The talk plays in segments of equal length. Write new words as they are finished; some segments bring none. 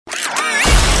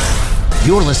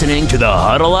You're listening to the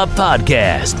Huddle Up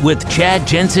Podcast with Chad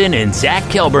Jensen and Zach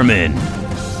Kelberman.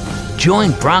 Join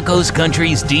Broncos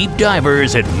Country's deep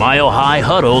divers at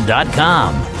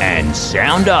milehighhuddle.com and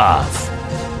sound off.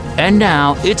 And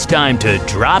now it's time to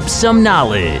drop some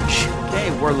knowledge.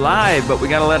 Okay, we're live, but we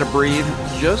got to let it breathe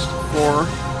just for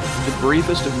the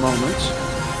briefest of moments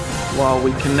while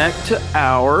we connect to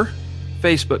our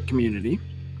Facebook community.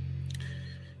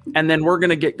 And then we're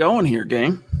going to get going here,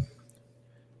 gang.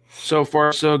 So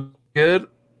far, so good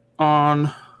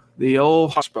on the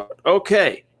old hotspot.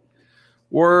 Okay,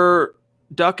 we're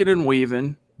ducking and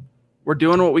weaving. We're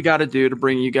doing what we got to do to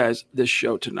bring you guys this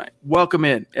show tonight. Welcome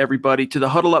in, everybody, to the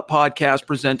Huddle Up Podcast,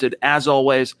 presented, as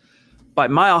always, by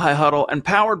Mile High Huddle and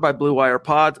powered by Blue Wire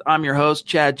Pods. I'm your host,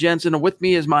 Chad Jensen, and with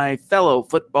me is my fellow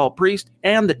football priest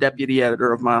and the deputy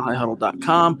editor of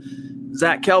milehighhuddle.com,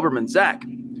 Zach Kelberman. Zach,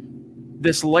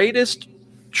 this latest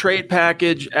trade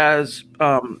package, as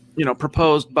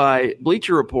proposed by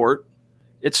Bleacher Report,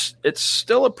 it's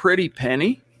still a pretty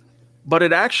penny, but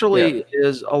it actually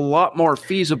is a lot more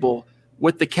feasible,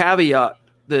 with the caveat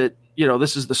that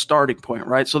this is the starting point,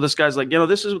 right? So this guy's like,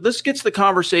 this gets the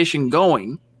conversation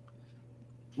going.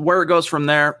 Where it goes from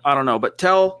there, I don't know, but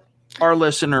tell our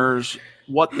listeners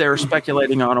what they're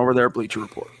speculating on over there at Bleacher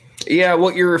Report. Yeah,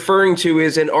 what you're referring to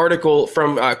is an article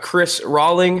from Chris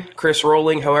Rolling,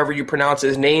 however you pronounce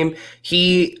his name.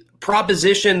 He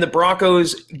propositioned the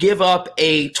Broncos give up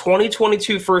a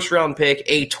 2022 first-round pick,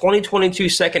 a 2022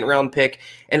 second-round pick,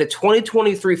 and a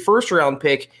 2023 first-round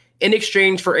pick in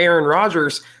exchange for Aaron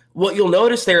Rodgers. What you'll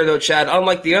notice there, though, Chad,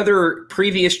 unlike the other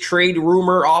previous trade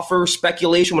rumor, offer,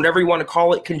 speculation, whatever you want to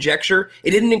call it, conjecture,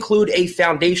 it didn't include a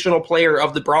foundational player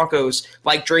of the Broncos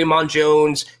like Draymond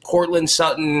Jones, Courtland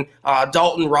Sutton,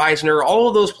 Dalton Reisner. All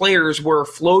of those players were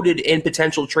floated in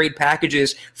potential trade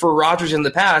packages for Rodgers in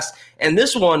the past, and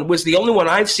this one was the only one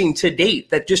I've seen to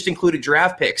date that just included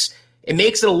draft picks. It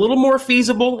makes it a little more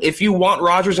feasible. If you want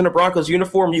Rodgers in a Broncos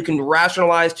uniform, you can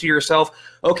rationalize to yourself,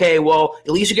 okay, well,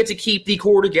 at least you get to keep the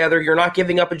core together. You're not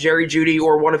giving up a Jerry Jeudy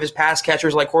or one of his pass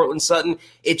catchers like Courtland Sutton.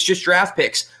 It's just draft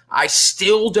picks. I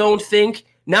still don't think,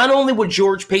 not only would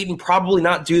George Paton probably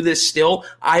not do this still,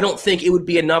 I don't think it would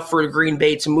be enough for Green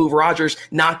Bay to move Rodgers,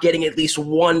 not getting at least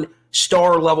one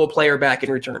star-level player back in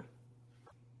return.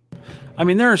 I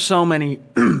mean, there are so many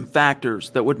factors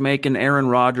that would make an Aaron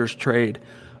Rodgers trade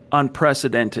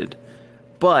unprecedented,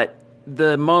 but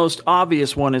the most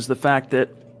obvious one is the fact that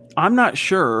I'm not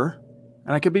sure,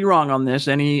 and I could be wrong on this,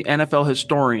 any NFL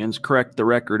historians correct the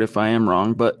record if I am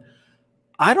wrong, but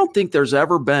I don't think there's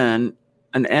ever been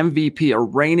an MVP, a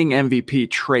reigning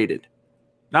MVP traded.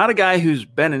 Not a guy who's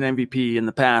been an MVP in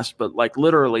the past, but like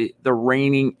literally the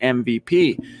reigning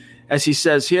MVP. As he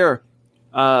says here,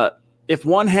 if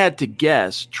one had to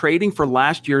guess, trading for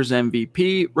last year's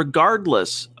MVP,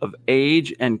 regardless of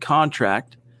age and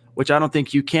contract, which I don't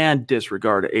think you can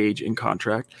disregard age and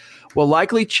contract, will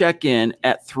likely check in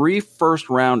at 3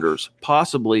 first-rounders,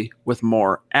 possibly with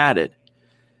more added.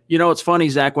 It's funny,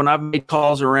 Zach, when I've made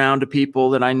calls around to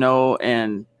people that I know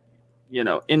and,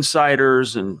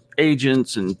 insiders and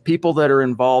agents and people that are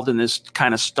involved in this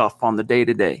kind of stuff on the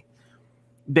day-to-day,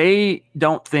 they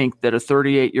don't think that a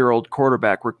 38-year-old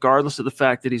quarterback, regardless of the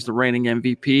fact that he's the reigning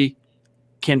MVP,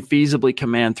 can feasibly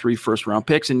command 3 first-round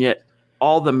picks. And yet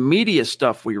all the media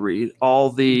stuff we read, all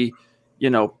the,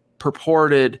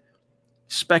 purported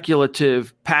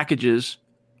speculative packages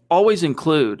always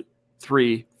include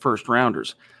 3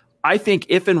 first-rounders. I think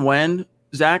if and when,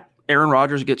 Zach, Aaron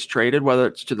Rodgers gets traded, whether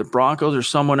it's to the Broncos or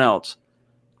someone else,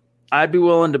 I'd be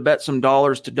willing to bet some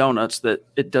dollars to donuts that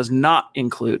it does not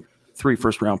include 3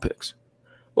 first-round picks.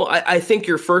 Well, I think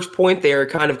your first point there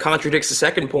kind of contradicts the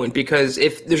second point, because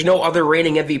if there's no other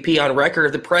reigning MVP on record,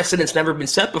 if the precedent's never been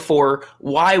set before,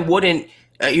 why wouldn't,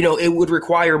 it would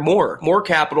require more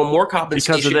capital, more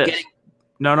compensation? Because of this.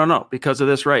 No. Because of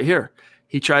this right here.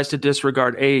 He tries to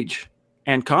disregard age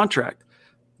and contract.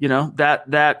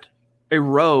 That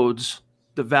erodes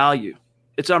the value.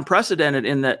 It's unprecedented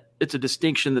in that it's a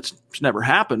distinction that's never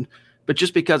happened, but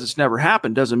just because it's never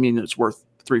happened doesn't mean that it's worth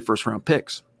 3 first-round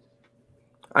picks.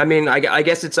 I mean, I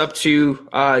guess it's up to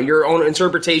your own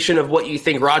interpretation of what you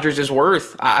think Rodgers is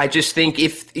worth. I just think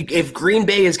if Green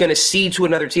Bay is going to cede to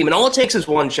another team, and all it takes is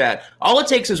one, Chad. All it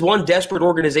takes is one desperate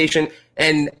organization,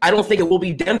 and I don't think it will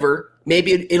be Denver.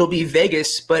 Maybe it'll be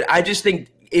Vegas, but I just think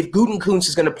if Gutekunst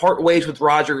is going to part ways with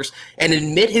Rodgers and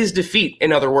admit his defeat,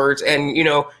 in other words, and,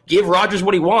 give Rodgers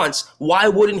what he wants, why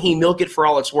wouldn't he milk it for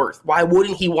all it's worth? Why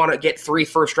wouldn't he want to get 3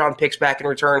 first-round picks back in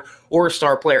return or a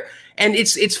star player? And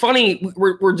it's funny,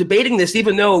 we're debating this,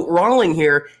 even though Rawling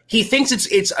here, he thinks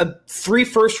it's a 3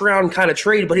 first-round kind of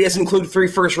trade, but he doesn't include 3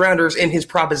 first-rounders in his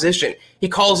proposition. He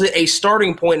calls it a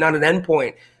starting point, not an end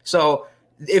point. So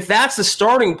if that's the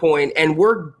starting point, and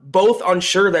we're both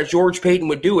unsure that George Paton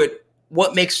would do it,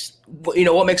 what makes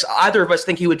either of us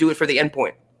think he would do it for the end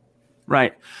point?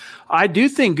 Right. I do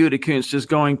think Gutekunst is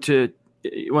going to,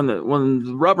 when the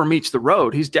rubber meets the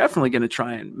road, he's definitely going to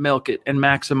try and milk it and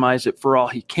maximize it for all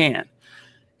he can.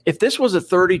 If this was a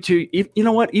 32, you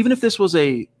know what? Even if this was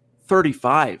a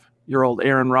 35-year-old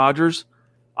Aaron Rodgers,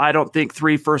 I don't think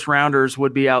 3 first-rounders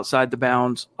would be outside the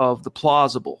bounds of the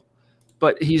plausible.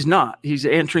 But he's not. He's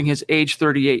entering his age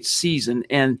 38 season,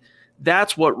 and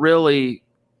that's what really,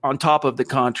 on top of the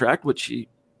contract, which he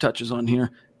touches on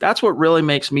here, that's what really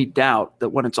makes me doubt that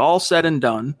when it's all said and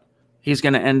done, he's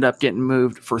going to end up getting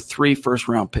moved for 3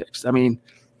 first-round picks. I mean,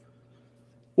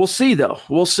 we'll see, though.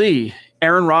 We'll see.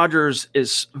 Aaron Rodgers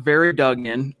is very dug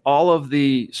in. All of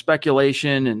the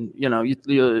speculation and,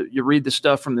 you read the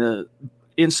stuff from the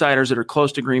insiders that are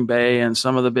close to Green Bay and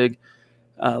some of the big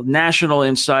national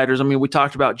insiders. I mean, we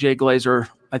talked about Jay Glazer,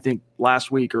 I think, last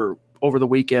week or over the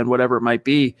weekend, whatever it might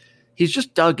be. He's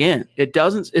just dug in.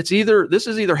 This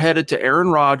is either headed to Aaron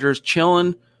Rodgers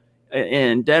chilling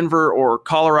in Denver or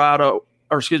Colorado,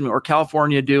 or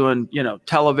California doing,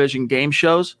 television game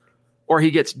shows, or he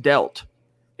gets dealt.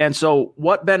 And so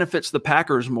what benefits the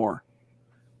Packers more?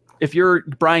 If you're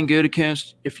Brian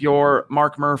Gutekunst, if you're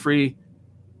Mark Murphy,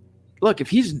 look, if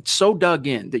he's so dug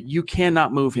in that you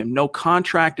cannot move him, no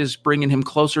contract is bringing him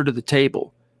closer to the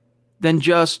table, then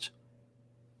just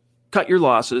cut your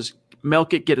losses,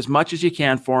 milk it, get as much as you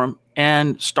can for him,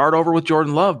 and start over with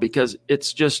Jordan Love, because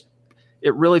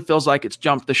it really feels like it's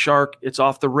jumped the shark. It's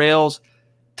off the rails.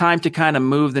 Time to kind of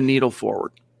move the needle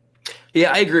forward.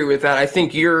 Yeah, I agree with that. I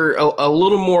think you're a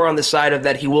little more on the side of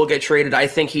that he will get traded. I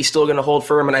think he's still going to hold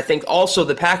firm, and I think also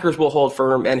the Packers will hold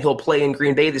firm, and he'll play in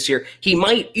Green Bay this year. He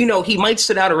might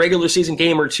sit out a regular season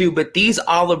game or two, but these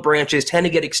olive branches tend to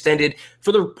get extended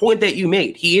for the point that you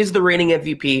made. He is the reigning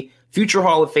MVP, future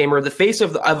Hall of Famer, the face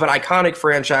of an iconic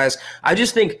franchise. I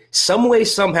just think some way,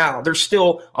 somehow, there's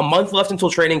still a month left until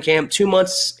training camp, 2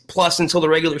 months plus until the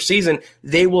regular season.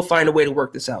 They will find a way to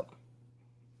work this out.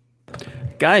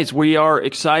 Guys, we are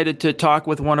excited to talk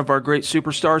with one of our great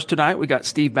superstars tonight. We got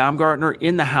Steve Baumgartner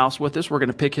in the house with us. We're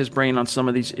going to pick his brain on some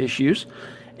of these issues,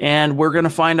 and we're going to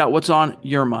find out what's on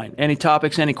your mind. Any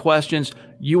topics, any questions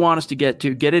you want us to get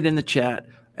it in the chat,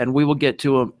 and we will get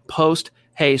to them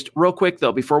post-haste. Real quick,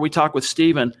 though, before we talk with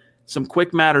Steven, some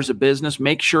quick matters of business.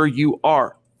 Make sure you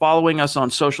are following us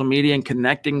on social media and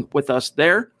connecting with us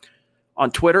there. On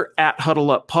Twitter,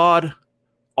 @HuddleUpPod,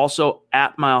 also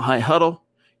 @MileHighHuddle.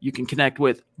 You can connect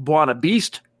with Buona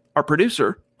Beast, our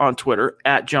producer, on Twitter,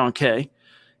 @JohnK.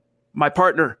 My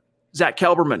partner, Zach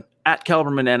Kelberman,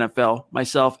 @KelbermanNFL.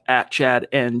 Myself,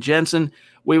 @ChadNJensen.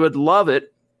 We would love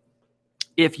it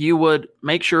if you would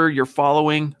make sure you're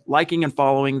liking and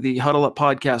following the Huddle Up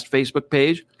Podcast Facebook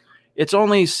page. It's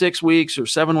only 6 weeks or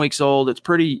 7 weeks old. It's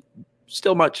pretty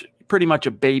much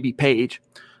a baby page,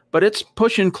 but it's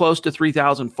pushing close to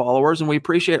 3,000 followers, and we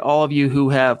appreciate all of you who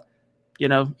have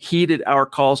heeded our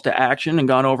calls to action and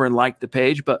gone over and liked the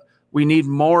page. But we need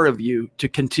more of you to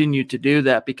continue to do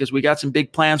that, because we got some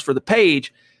big plans for the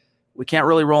page. We can't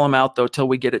really roll them out, though, till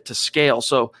we get it to scale.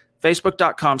 So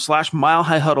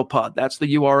Facebook.com/MileHighHuddlePod. That's the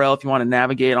URL if you want to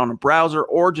navigate on a browser,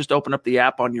 or just open up the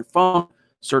app on your phone,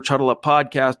 search Huddle Up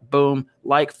Podcast, boom,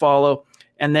 like, follow.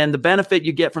 And then the benefit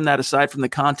you get from that, aside from the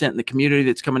content and the community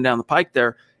that's coming down the pike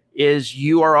there, is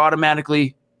you are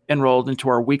automatically enrolled into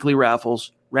our weekly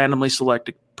raffles. Randomly select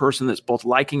a person that's both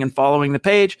liking and following the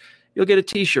page. You'll get a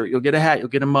t-shirt, you'll get a hat, you'll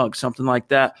get a mug, something like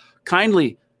that.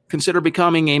 Kindly consider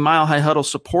becoming a Mile High Huddle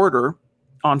supporter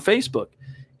on Facebook.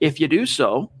 If you do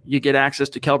so, you get access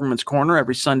to Kelberman's Corner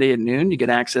every Sunday at noon. You get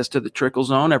access to the Trickle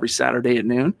Zone every Saturday at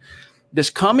noon. This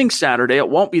coming Saturday, it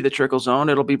won't be the Trickle Zone.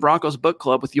 It'll be Broncos Book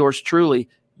Club with yours truly.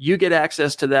 You get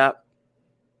access to that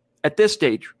at this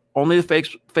stage. Only the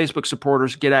Facebook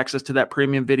supporters get access to that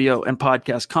premium video and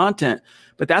podcast content,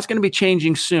 but that's going to be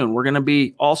changing soon. We're going to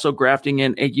be also grafting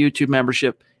in a YouTube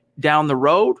membership down the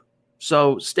road,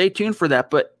 so stay tuned for that.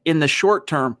 But in the short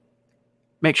term,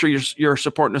 make sure you're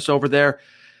supporting us over there.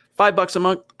 $5 a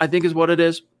month, I think, is what it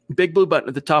is. Big blue button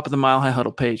at the top of the Mile High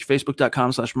Huddle page,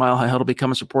 Facebook.com/Mile High Huddle.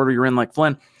 Become a supporter. You're in like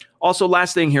Flynn. Also,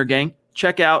 last thing here, gang,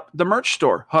 check out the merch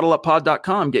store,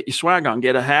 huddleuppod.com. Get your swag on.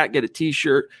 Get a hat, get a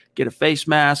T-shirt, get a face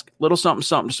mask, little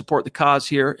something to support the cause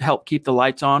here, help keep the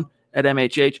lights on at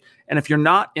MHH. And if you're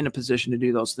not in a position to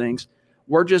do those things,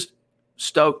 we're just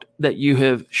stoked that you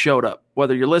have showed up.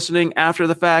 Whether you're listening after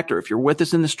the fact or if you're with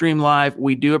us in the stream live,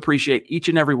 we do appreciate each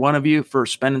and every one of you for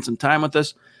spending some time with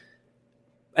us.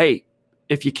 Hey,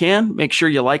 if you can, make sure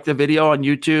you like the video on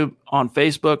YouTube, on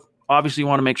Facebook. Obviously, you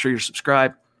want to make sure you're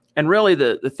subscribed. And really,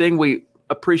 the thing we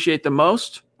appreciate the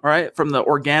most, all right, from the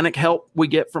organic help we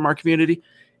get from our community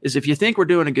is if you think we're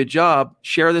doing a good job,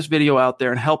 share this video out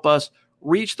there and help us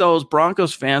reach those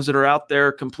Broncos fans that are out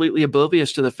there completely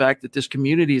oblivious to the fact that this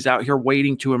community is out here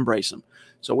waiting to embrace them.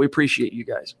 So we appreciate you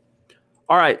guys.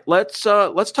 All right, let's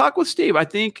talk with Steve.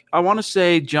 I want to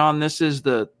say, John, this is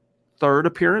the third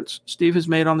appearance Steve has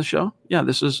made on the show. Yeah,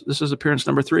 this is appearance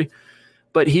number 3.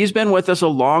 But he's been with us a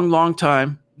long, long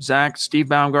time. Steve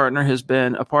Baumgartner has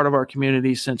been a part of our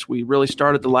community since we really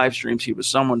started the live streams. He was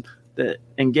someone that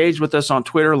engaged with us on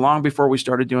Twitter long before we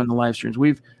started doing the live streams.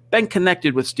 We've been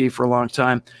connected with Steve for a long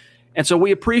time. And so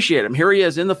we appreciate him. Here he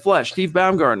is in the flesh, Steve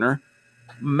Baumgartner,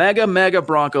 mega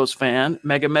Broncos fan,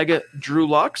 mega Drew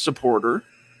Lock supporter.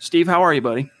 Steve, how are you,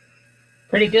 buddy?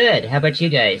 Pretty good. How about you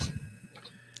guys?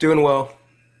 Doing well.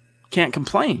 Can't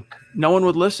complain. No one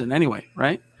would listen anyway,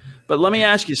 right? But let me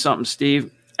ask you something,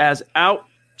 Steve. As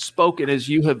outspoken as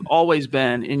you have always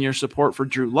been in your support for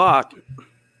Drew Lock,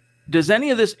 does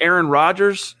any of this Aaron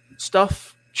Rodgers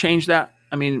stuff change that?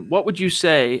 I mean, what would you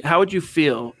say? How would you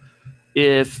feel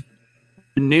if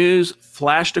the news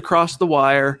flashed across the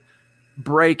wire,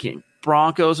 breaking,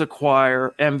 Broncos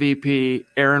acquire MVP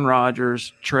Aaron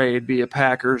Rodgers, trade via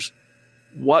Packers?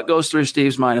 What goes through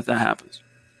Steve's mind if that happens?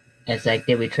 It's like,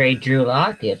 did we trade Drew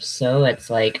Lock? If so, it's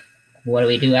like, what do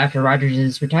we do after Rodgers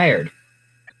is retired?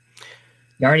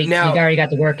 You already got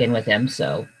the work in with him,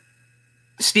 so.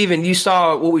 Steven, you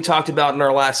saw what we talked about in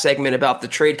our last segment about the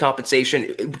trade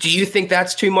compensation. Do you think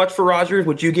that's too much for Rodgers?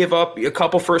 Would you give up a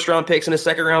couple first-round picks and a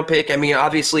second-round pick? I mean,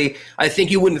 obviously, I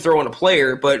think you wouldn't throw in a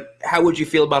player, but how would you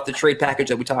feel about the trade package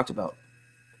that we talked about?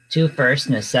 2 firsts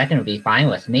and a second would be fine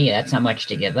with me. That's not much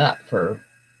to give up for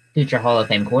future Hall of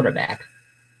Fame quarterback.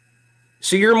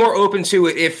 So you're more open to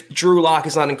it if Drew Lock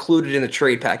is not included in the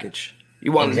trade package.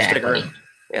 You want him to stick around.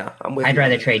 Yeah, I'm with you. I'd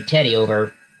rather trade Teddy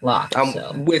over Lock.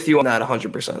 I'm with you on that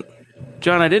 100%.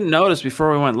 John, I didn't notice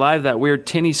before we went live that weird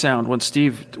tinny sound when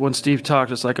Steve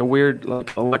talked. It's like a weird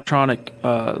electronic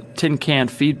tin can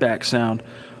feedback sound.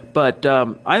 But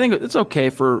I think it's okay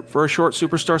for a short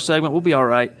superstar segment. We'll be all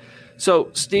right.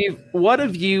 So, Steve, what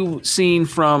have you seen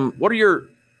what are your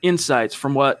insights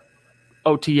from what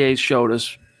OTAs showed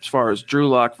us as far as Drew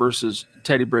Lock versus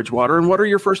Teddy Bridgewater? And what are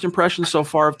your first impressions so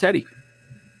far of Teddy?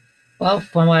 Well,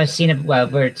 from what I've seen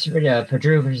for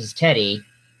Drew versus Teddy,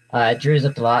 Drew's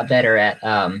looked a lot better at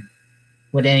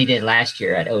what he did last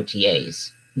year at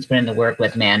OTAs. He's put in the work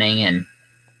with Manning and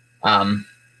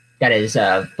got his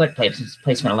foot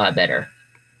placement a lot better,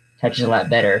 touches a lot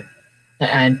better.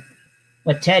 And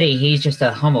with Teddy, he's just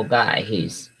a humble guy.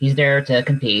 He's there to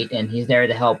compete, and he's there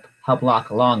to help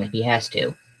Lock along if he has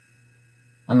to,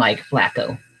 unlike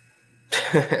Flacco.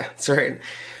 That's right.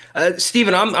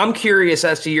 Steven, I'm curious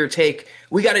as to your take.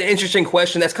 We got an interesting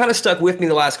question that's kind of stuck with me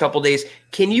the last couple of days.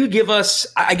 Can you give us,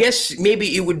 I guess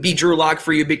maybe it would be Drew Lock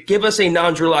for you, but give us a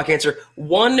non-Drew Lock answer.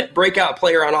 One breakout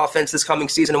player on offense this coming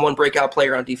season and one breakout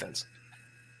player on defense.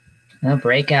 Well,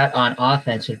 breakout on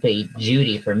offense would be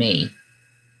Judy for me.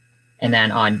 And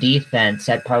then on defense,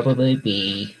 that'd probably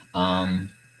be, let's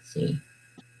see.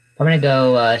 I'm going to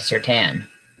go Surtain.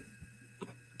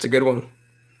 It's a good one.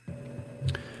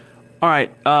 All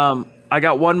right, I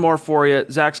got one more for you.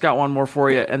 Zach's got one more for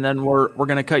you, and then we're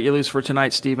going to cut you loose for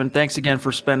tonight, Stephen. Thanks again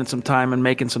for spending some time and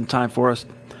making some time for us.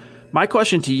 My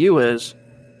question to you is,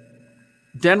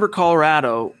 Denver,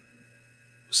 Colorado,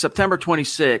 September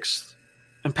 26th,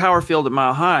 in Power Field at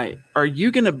Mile High, are you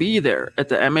going to be there at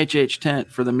the MHH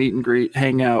tent for the meet and greet,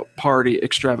 hangout, party,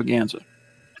 extravaganza?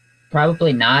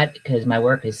 Probably not, because my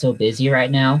work is so busy right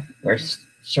now. We're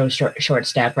so short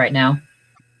staffed right now.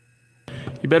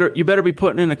 You better be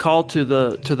putting in a call to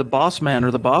the boss man or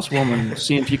the boss woman,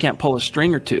 seeing if you can't pull a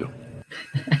string or two.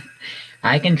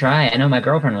 I can try. I know my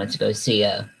girlfriend wants to go see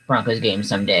a Broncos game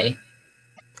someday.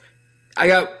 I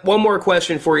got one more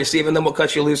question for you, Steve, and then we'll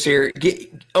cut you loose here.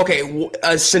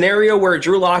 A scenario where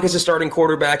Drew Lock is a starting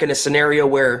quarterback and a scenario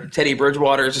where Teddy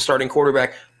Bridgewater is a starting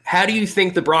quarterback. How do you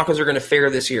think the Broncos are going to fare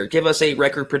this year? Give us a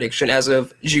record prediction as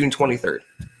of June 23rd.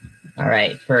 All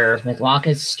right, with Lock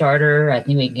as starter, I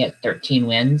think we can get 13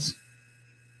 wins.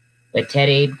 With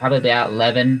Teddy, probably about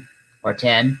 11 or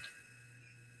 10.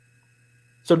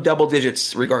 So double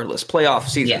digits regardless. Playoff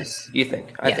season, Yes. you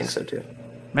think? I think so too.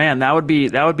 Man,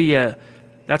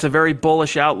 that's a very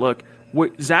bullish outlook.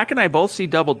 Zach and I both see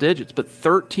double digits, but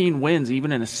 13 wins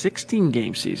even in a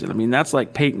 16-game season. I mean, that's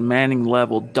like Peyton Manning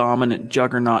level dominant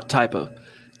juggernaut type of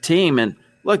team. And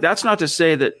look, that's not to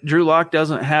say that Drew Lock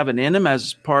doesn't have it in him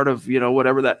as part of,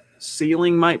 whatever that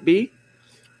ceiling might be.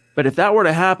 But if that were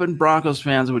to happen, Broncos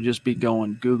fans would just be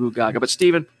going goo goo gaga. But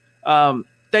Steven,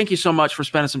 thank you so much for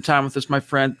spending some time with us, my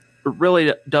friend. It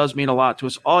really does mean a lot to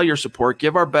us. All your support.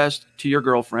 Give our best to your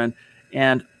girlfriend.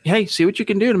 And hey, see what you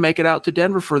can do to make it out to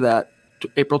Denver for that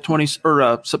September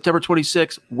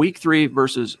 26th, Week 3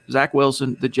 versus Zach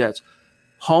Wilson, the Jets.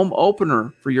 Home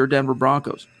opener for your Denver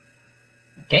Broncos.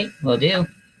 Okay, will do.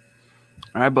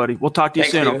 All right, buddy. We'll talk to you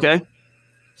soon, okay?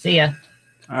 See ya.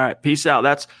 All right, peace out.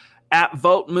 That's at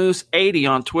VoteMoose80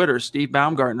 on Twitter. Steve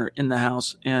Baumgartner in the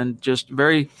house. And just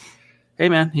hey,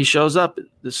 man, he shows up.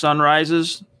 The sun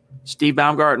rises. Steve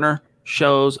Baumgartner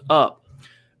shows up.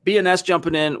 BNS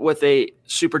jumping in with a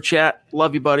super chat.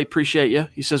 Love you, buddy. Appreciate you.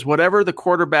 He says, whatever the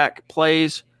quarterback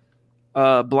plays,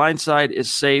 blindside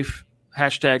is safe.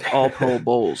 Hashtag all Pro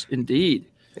Bowls. Indeed.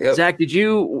 Yep. Zach,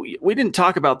 we didn't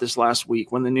talk about this last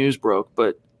week when the news broke,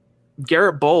 but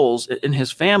Garrett Bowles and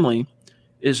his family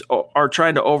are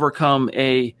trying to overcome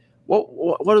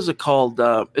what is it called?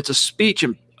 It's a speech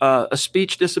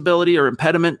disability or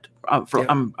impediment. I'm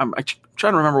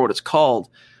trying to remember what it's called.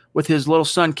 With his little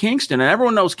son Kingston, and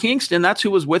everyone knows Kingston. That's who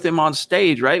was with him on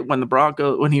stage, right?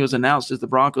 When he was announced as the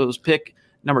Broncos pick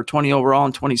number 20 overall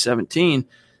in 2017.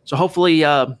 So hopefully,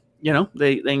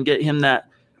 they can get him that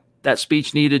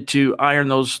speech needed to iron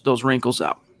those wrinkles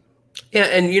out. Yeah,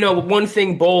 and one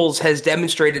thing Bowles has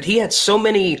demonstrated, he had so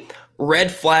many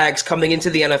red flags coming into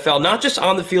the NFL, not just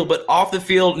on the field, but off the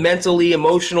field, mentally,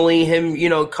 emotionally, him,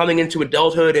 coming into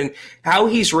adulthood and how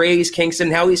he's raised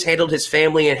Kingston, how he's handled his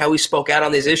family and how he spoke out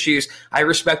on these issues. I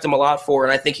respect him a lot for,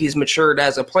 and I think he's matured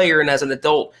as a player and as an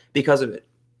adult because of it.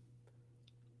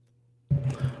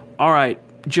 All right,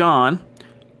 John,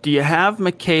 do you have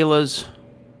Michaela's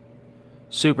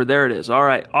super? There it is. All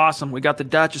right, awesome. We got the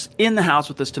Duchess in the house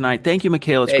with us tonight. Thank you,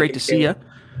 Michaela. It's great to see you.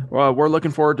 We're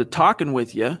looking forward to talking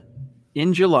with you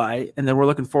in July, and then we're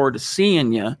looking forward to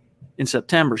seeing you in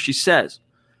September. She says,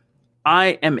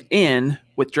 I am in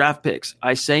with draft picks.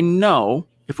 I say no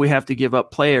if we have to give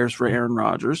up players for Aaron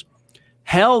Rodgers.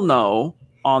 Hell no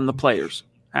on the players.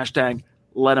 Hashtag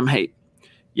let them hate.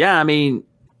 Yeah, I mean,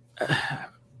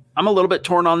 I'm a little bit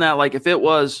torn on that. Like if it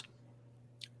was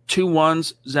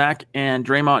 2-1s, Zach and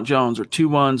Draymond Jones, or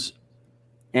 2-1s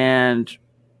and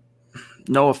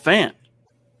Noah Fant,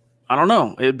 I don't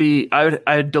know.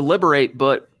 I'd deliberate,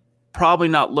 but probably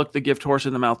not look the gift horse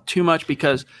in the mouth too much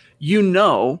because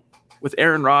with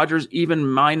Aaron Rodgers, even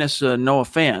minus Noah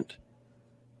Fant,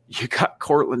 you got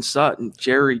Cortland Sutton,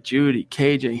 Jerry Jeudy,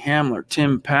 KJ Hamler,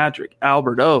 Tim Patrick,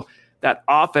 Albert O. That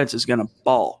offense is going to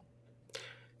ball.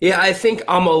 Yeah, I think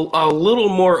I'm a little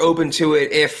more open to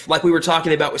it if, like we were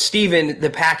talking about with Steven,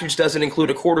 the package doesn't include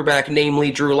a quarterback,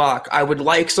 namely Drew Lock. I would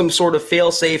like some sort of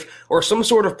fail-safe or some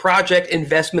sort of project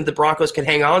investment the Broncos can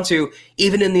hang on to,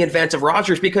 even in the event of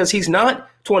Rodgers, because he's not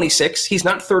 26, he's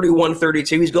not 31,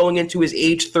 32, he's going into his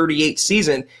age 38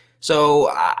 season. So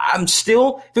I'm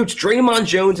still, if it's Draymond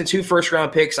Jones and 2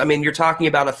 first-round picks, I mean, you're talking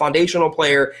about a foundational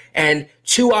player and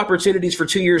 2 opportunities for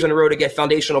 2 years in a row to get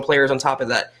foundational players on top of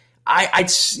that. I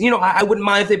wouldn't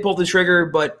mind if they pulled the trigger,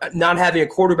 but not having a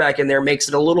quarterback in there makes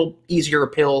it a little easier a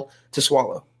pill to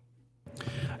swallow.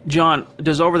 John,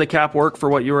 does over the cap work for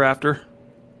what you were after?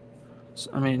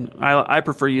 I mean, I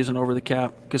prefer using over the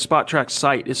cap because Spot Track's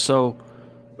site is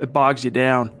it bogs you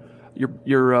down.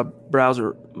 Your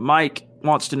browser. Mike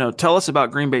wants to know, tell us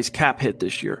about Green Bay's cap hit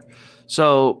this year.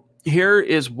 So here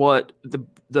is what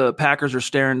the Packers are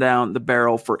staring down the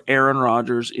barrel for Aaron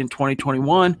Rodgers in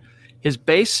 2021. His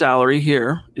base salary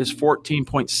here is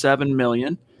 $14.7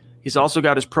 million. He's also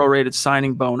got his prorated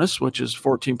signing bonus, which is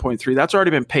 $14.3. That's already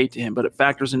been paid to him, but it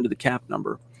factors into the cap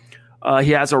number.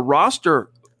 He has a roster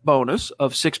bonus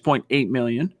of $6.8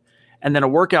 million, and then a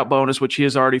workout bonus, which he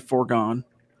has already foregone,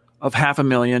 of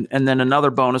 $500,000, and then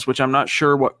another bonus, which I'm not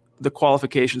sure what the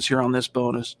qualifications here on this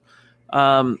bonus.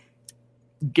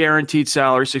 Guaranteed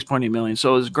salary $6.8 million.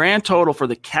 So his grand total for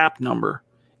the cap number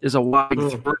is a wide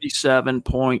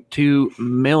 $37.2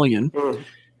 million.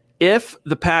 If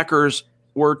the Packers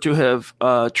were to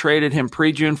have traded him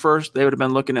pre-June 1st, they would have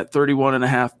been looking at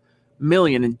 $31.5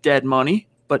 million in dead money.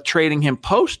 But trading him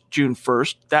post-June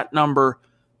 1st, that number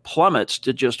plummets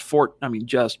to just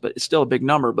but it's still a big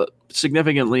number, but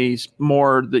significantly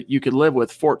more that you could live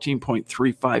with,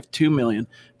 $14.352 million.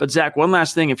 But Zach, one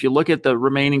last thing, if you look at the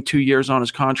remaining 2 years on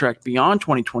his contract beyond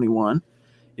 2021,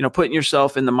 putting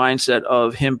yourself in the mindset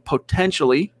of him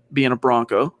potentially being a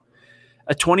Bronco,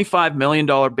 a $25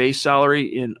 million base salary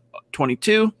in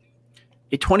 22,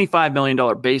 a $25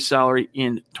 million base salary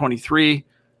in 23.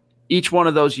 Each one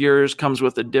of those years comes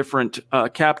with a different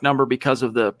cap number because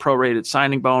of the prorated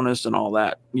signing bonus and all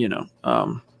that,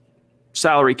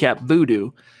 salary cap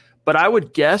voodoo. But I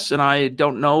would guess, and I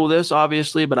don't know this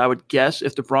obviously, but I would guess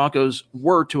if the Broncos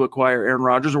were to acquire Aaron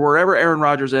Rodgers or wherever Aaron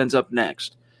Rodgers ends up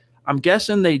next, I'm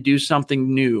guessing they do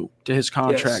something new to his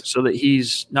contract so that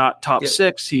he's not top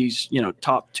 6, he's,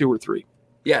 top 2 or 3.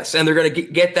 Yes, and they're going to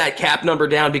get that cap number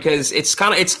down because it's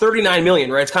 $39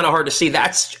 million, right? It's kind of hard to see.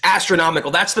 That's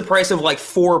astronomical. That's the price of like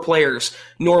 4 players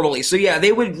normally. So yeah,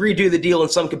 they would redo the deal in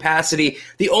some capacity.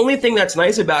 The only thing that's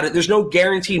nice about it, there's no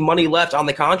guaranteed money left on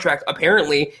the contract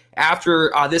apparently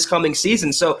after this coming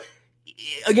season. So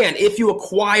again, if you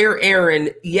acquire Aaron,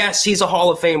 yes, he's a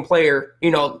Hall of Fame player,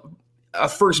 a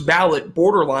first ballot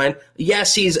borderline.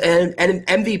 Yes, he's an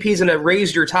MVP's going to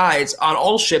raise your tides on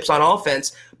all ships on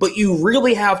offense, but you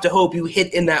really have to hope you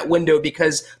hit in that window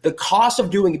because the cost of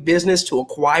doing business to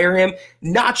acquire him,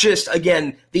 not just,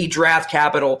 again, the draft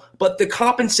capital, but the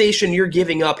compensation you're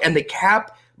giving up and the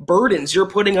cap burdens you're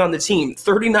putting on the team,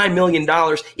 $39 million.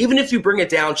 Even if you bring it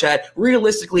down, Chad,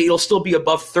 realistically, it'll still be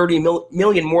above $30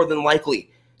 million more than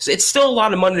likely. So it's still a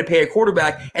lot of money to pay a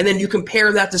quarterback. And then you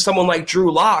compare that to someone like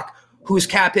Drew Lock, whose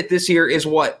cap hit this year is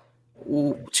what,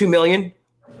 $2 million,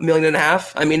 $1.5 million?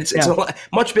 I mean, it's a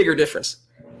much bigger difference.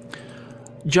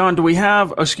 John, do we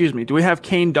have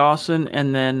Kane Dawson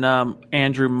and then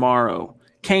Andrew Morrow?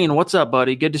 Kane, what's up,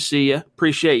 buddy? Good to see you.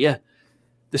 Appreciate you.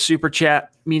 The super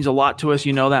chat means a lot to us.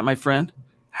 You know that, my friend.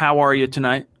 How are you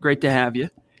tonight? Great to have you.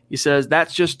 He says,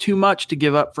 that's just too much to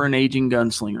give up for an aging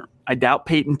gunslinger. I doubt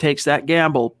Peyton takes that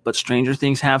gamble, but stranger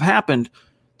things have happened.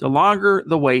 The longer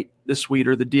the wait, the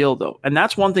sweeter the deal, though. And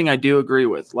that's one thing I do agree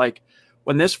with. Like,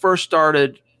 when this first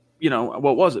started,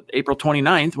 what was it, April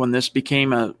 29th, when this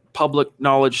became a public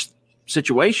knowledge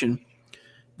situation,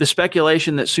 the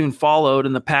speculation that soon followed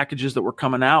and the packages that were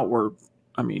coming out were,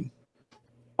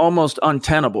 almost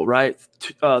untenable, right?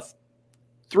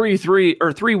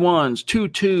 3 ones, 2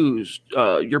 twos,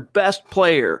 your best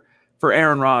player for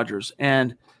Aaron Rodgers.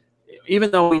 And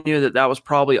even though we knew that was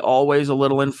probably always a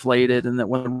little inflated and that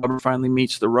when the rubber finally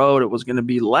meets the road, it was going to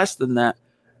be less than that,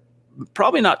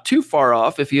 probably not too far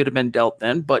off if you'd have been dealt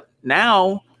then. But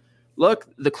now, look,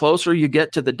 the closer you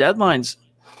get to the deadlines,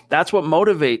 that's what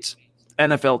motivates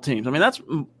NFL teams. That's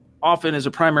often is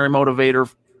a primary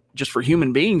motivator just for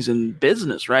human beings in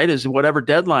business, right? Is whatever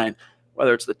deadline,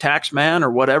 whether it's the tax man or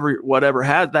whatever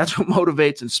that's what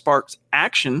motivates and sparks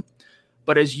action.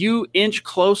 But as you inch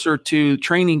closer to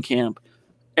training camp,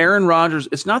 Aaron Rodgers,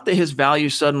 it's not that his value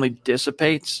suddenly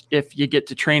dissipates if you get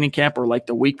to training camp or like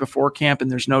the week before camp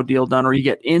and there's no deal done, or you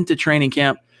get into training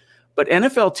camp. But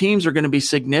NFL teams are going to be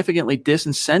significantly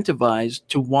disincentivized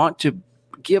to want to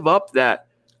give up that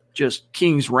just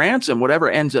king's ransom, whatever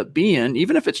ends up being,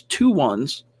 even if it's 2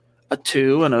 ones, a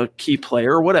 2 and a key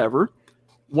player or whatever,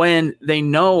 when they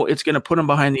know it's going to put them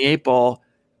behind the 8 ball.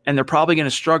 And they're probably going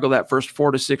to struggle that first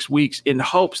 4 to 6 weeks in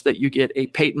hopes that you get a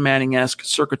Peyton Manning-esque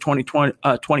circa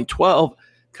 2012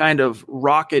 kind of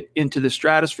rocket into the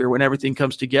stratosphere when everything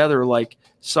comes together, like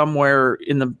somewhere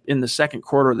in the second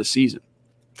quarter of the season.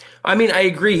 I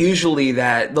agree usually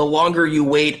that the longer you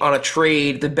wait on a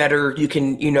trade, the better you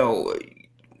can,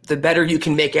 the better you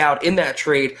can make out in that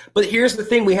trade. But here's the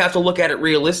thing, we have to look at it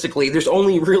realistically. There's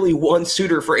only really one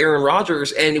suitor for Aaron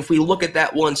Rodgers, and if we look at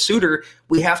that one suitor,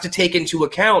 we have to take into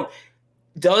account,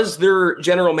 does their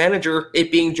general manager,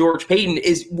 it being George Payton,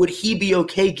 would he be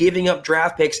okay giving up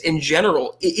draft picks in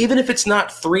general? Even if it's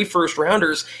not 3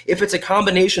 first-rounders, if it's a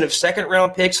combination of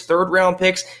second-round picks, third-round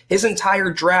picks, his entire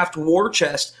draft war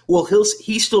chest, will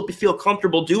he still feel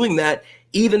comfortable doing that,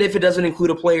 even if it doesn't include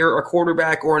a player, a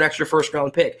quarterback, or an extra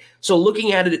first-round pick? So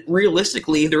looking at it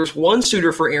realistically, there's one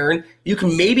suitor for Aaron. You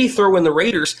can maybe throw in the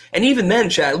Raiders. And even then,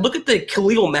 Chad, look at the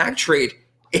Khalil Mack trade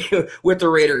with the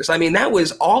Raiders. That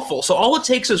was awful. So all it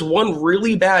takes is one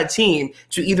really bad team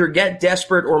to either get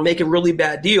desperate or make a really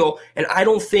bad deal. And I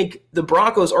don't think the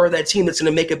Broncos are that team that's going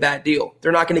to make a bad deal.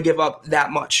 They're not going to give up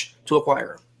that much to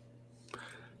acquire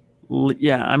him.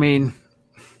 Yeah,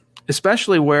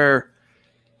 especially where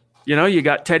you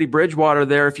got Teddy Bridgewater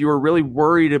there. If you were really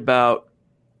worried about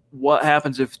what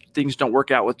happens if things don't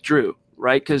work out with Drew,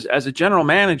 right? Because as a general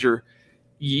manager,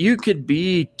 you could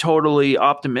be totally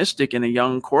optimistic in a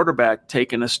young quarterback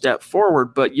taking a step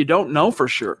forward, but you don't know for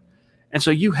sure. And so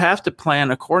you have to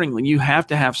plan accordingly. You have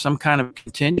to have some kind of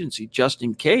contingency just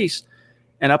in case.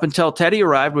 And up until Teddy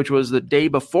arrived, which was the day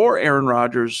before Aaron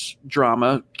Rodgers'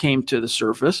 drama came to the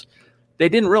surface, they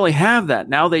didn't really have that.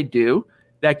 Now they do.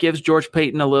 That gives George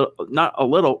Paton a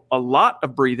lot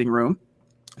of breathing room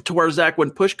to where, Zach, when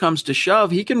push comes to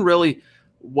shove, he can really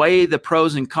weigh the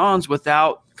pros and cons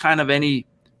without kind of any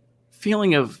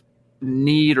feeling of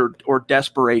need or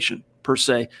desperation per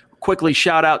se. Quickly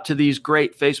shout out to these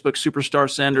great Facebook superstar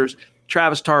senders.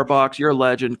 Travis Tarbox, you're a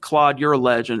legend. Claude, you're a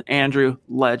legend. Andrew,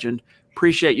 legend.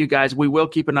 Appreciate you guys. We will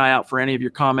keep an eye out for any of your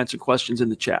comments and questions in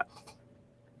the chat.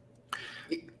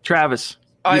 Travis.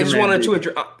 I just wanted to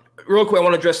address, real quick, I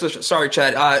want to address this. Sorry,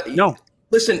 Chad. No.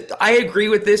 Listen, I agree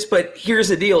with this, but here's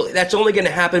the deal. That's only going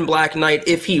to happen Black Knight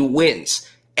if he wins.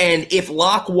 And if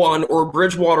Locke won or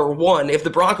Bridgewater won, if the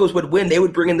Broncos would win, they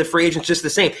would bring in the free agents just the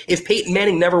same. If Peyton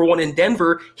Manning never won in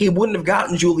Denver, he wouldn't have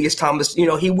gotten Julius Thomas.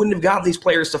 He wouldn't have gotten these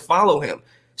players to follow him.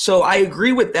 So I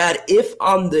agree with that. If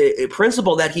on the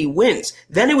principle that he wins,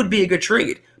 then it would be a good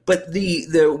trade. But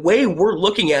the way we're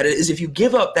looking at it is if you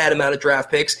give up that amount of draft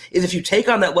picks, is if you take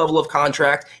on that level of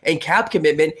contract and cap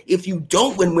commitment, if you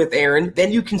don't win with Aaron,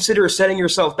 then you consider setting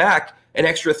yourself back an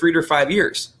extra 3 to 5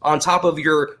 years on top of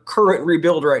your current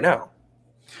rebuild right now.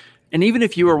 And even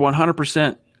if you are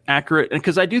 100% accurate,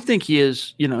 because I do think he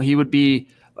is, he would be,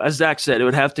 as Zach said, it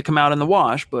would have to come out in the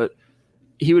wash, but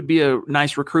he would be a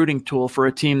nice recruiting tool for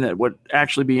a team that would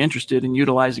actually be interested in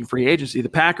utilizing free agency. The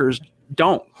Packers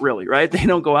don't really, right? They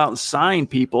don't go out and sign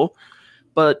people.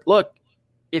 But look,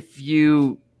 that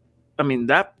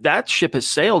ship has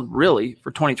sailed really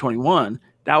for 2021.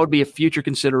 That would be a future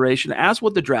consideration, as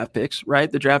would the draft picks,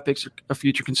 right? The draft picks are a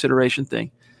future consideration thing.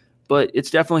 But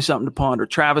it's definitely something to ponder.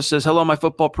 Travis says, hello, my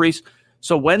football priest.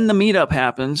 So when the meetup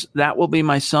happens, that will be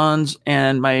my son's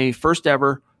and my first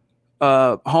ever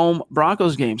home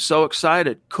Broncos game. So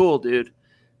excited. Cool, dude.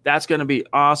 That's going to be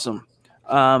awesome.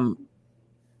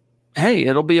 Hey,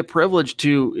 it'll be a privilege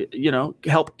to,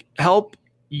 help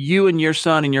you and your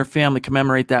son and your family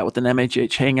commemorate that with an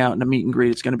MHH hangout and a meet and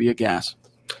greet. It's going to be a gas.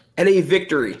 And a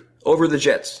victory over the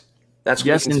Jets. That's what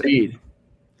yes, indeed.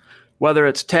 Whether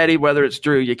it's Teddy, whether it's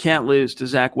Drew, you can't lose to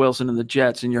Zach Wilson and the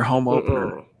Jets in your home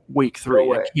opener week 3.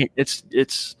 No way.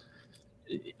 It's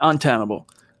untenable.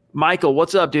 Michael,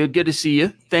 what's up, dude? Good to see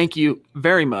you. Thank you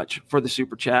very much for the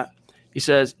super chat. He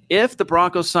says, if the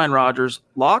Broncos sign Rodgers,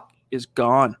 Locke is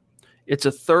gone. It's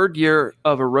a third year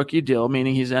of a rookie deal,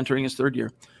 meaning he's entering his third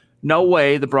year. No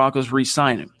way the Broncos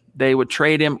re-sign him. They would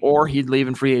trade him or he'd leave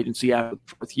in free agency after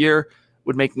the 4th year.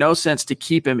 Would make no sense to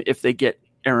keep him if they get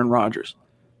Aaron Rodgers.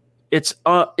 It's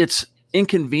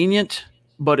inconvenient,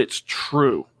 but it's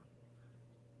true.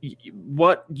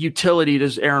 What utility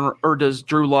does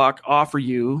Drew Lock offer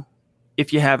you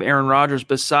if you have Aaron Rodgers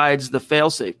besides the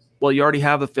failsafe? Well, you already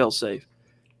have a failsafe,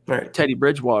 right? Teddy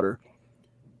Bridgewater.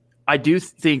 I do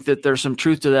think that there's some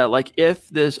truth to that. Like if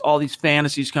all these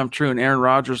fantasies come true and Aaron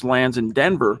Rodgers lands in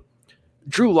Denver,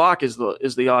 Drew Lock is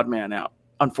the odd man out,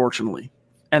 unfortunately.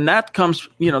 And that comes,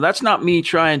 that's not me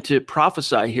trying to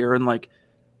prophesy here and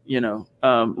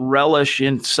relish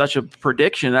in such a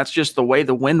prediction. That's just the way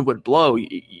the wind would blow.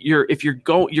 You're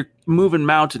moving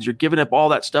mountains, you're giving up all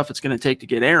that stuff it's going to take to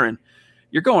get Aaron.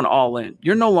 You're going all in.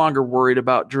 You're no longer worried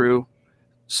about Drew.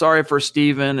 Sorry for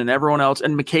Steven and everyone else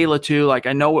and Michaela too. Like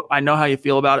I know how you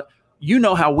feel about it. You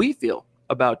know how we feel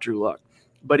about Drew Lock.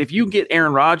 But if you get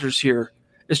Aaron Rodgers here,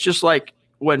 it's just like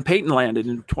when Peyton landed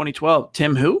in 2012.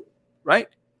 Tim who? Right?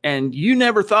 And you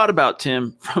never thought about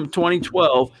Tim from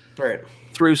 2012 right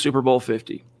through Super Bowl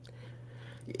 50.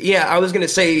 Yeah, I was going to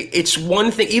say it's one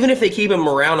thing, even if they keep him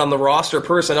around on the roster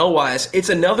personnel-wise, it's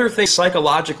another thing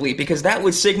psychologically because that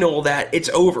would signal that it's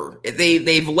over.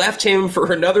 They've left him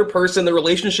for another person. The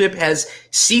relationship has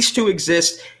ceased to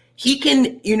exist. He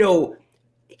can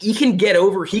get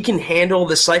over, he can handle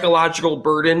the psychological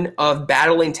burden of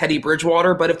battling Teddy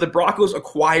Bridgewater, but if the Broncos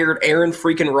acquired Aaron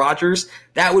freaking Rodgers,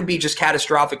 that would be just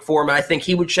catastrophic for him. And I think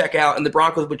he would check out and the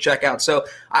Broncos would check out. So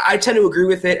I tend to agree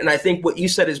with it, and I think what you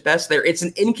said is best there. It's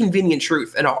an inconvenient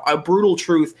truth and a brutal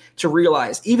truth to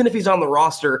realize. Even if he's on the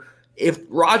roster, if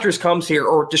Rodgers comes here,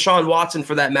 or Deshaun Watson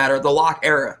for that matter, the Lock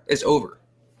era is over.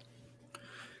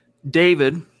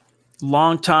 David,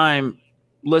 longtime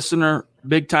listener,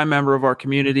 big-time member of our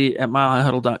community at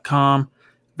milehighhuddle.com,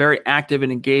 very active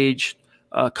and engaged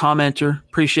commenter.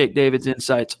 Appreciate David's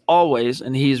insights always,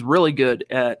 and he's really good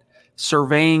at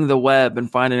surveying the web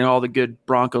and finding all the good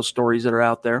Broncos stories that are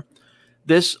out there.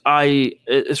 This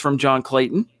is from John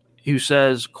Clayton, who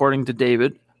says, according to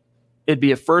David, It'd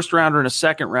be a first rounder and a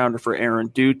second rounder for Aaron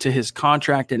due to his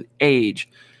contract and age.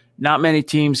 Not many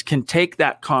teams can take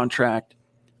that contract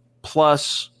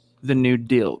plus the new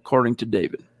deal, according to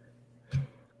David.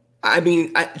 I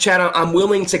mean, Chad, I'm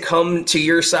willing to come to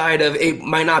your side of it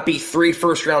might not be 3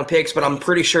 first-round picks, but I'm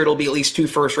pretty sure it'll be at least 2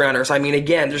 first-rounders. I mean,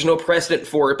 again, there's no precedent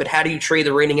for it, but how do you trade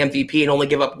the reigning MVP and only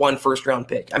give up 1 first-round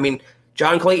pick? I mean,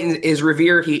 John Clayton is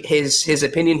revered. His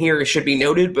opinion here should be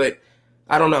noted, but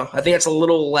I don't know. I think it's a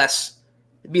little less.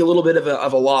 It'd be a little bit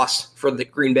of a loss for the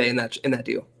Green Bay in that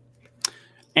deal.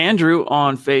 Andrew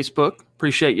on Facebook,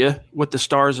 appreciate you with the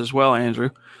stars as well, Andrew.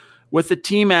 With the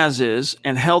team as is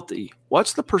and healthy,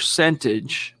 what's the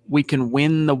percentage we can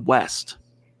win the West?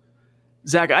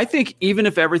 Zach, I think even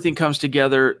if everything comes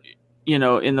together,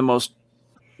 in the most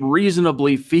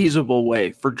reasonably feasible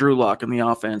way for Drew Lock and the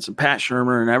offense and Pat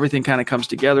Shurmur and everything kind of comes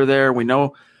together there. We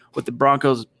know what the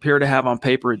Broncos appear to have on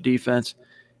paper at defense.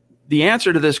 The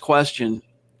answer to this question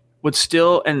would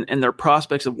still, and their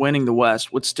prospects of winning the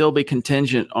West would still be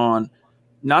contingent on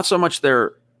not so much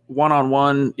their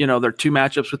one-on-one, their 2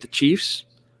 matchups with the Chiefs,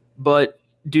 but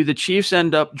do the Chiefs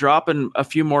end up dropping a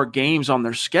few more games on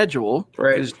their schedule?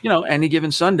 Right. Because, any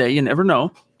given Sunday, you never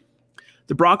know.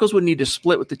 The Broncos would need to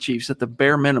split with the Chiefs at the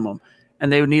bare minimum,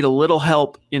 and they would need a little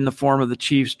help in the form of the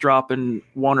Chiefs dropping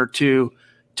 1 or 2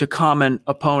 to common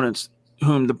opponents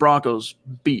whom the Broncos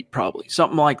beat, probably.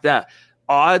 Something like that.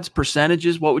 Odds,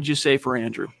 percentages, what would you say for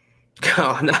Andrew?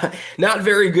 Oh, not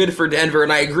very good for Denver,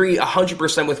 and I agree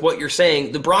 100% with what you're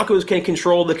saying. The Broncos can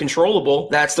control the controllable.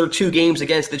 That's their 2 games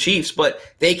against the Chiefs, but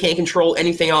they can't control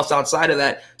anything else outside of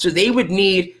that. So they would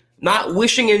need, not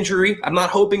wishing injury, I'm not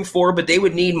hoping for, but they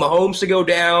would need Mahomes to go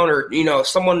down or,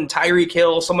 someone, Tyreek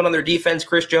Hill, someone on their defense,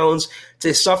 Chris Jones,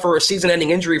 to suffer a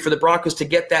season-ending injury for the Broncos to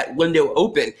get that window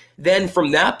open. Then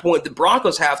from that point, the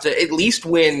Broncos have to at least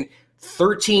win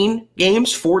 13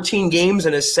 games, 14 games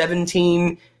in a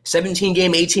 17-game,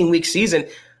 18-week season.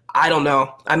 I don't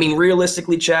know. I mean,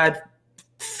 realistically, Chad,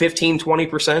 15,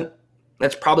 20%.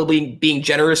 That's probably being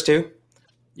generous too.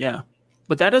 Yeah.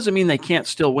 But that doesn't mean they can't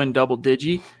still win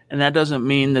double-digit, and that doesn't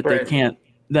mean that they can't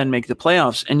then make the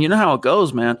playoffs. And you know how it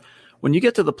goes, man. When you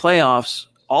get to the playoffs,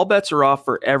 all bets are off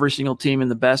for every single team in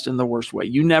the best and the worst way.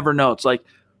 You never know. It's like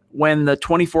when the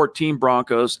 2014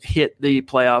 Broncos hit the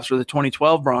playoffs or the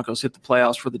 2012 Broncos hit the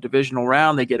playoffs for the divisional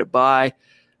round, they get a bye.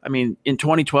 I mean, in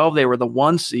 2012, they were the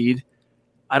 1 seed.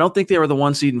 I don't think they were the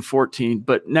 1 seed in 14,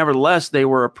 but nevertheless, they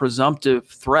were a presumptive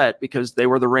threat because they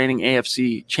were the reigning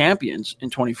AFC champions in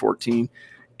 2014.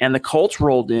 And the Colts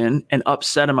rolled in and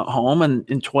upset them at home. And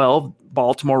in 12,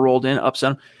 Baltimore rolled in,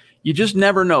 upset them. You just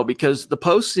never know because the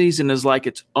postseason is like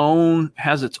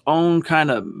has its own kind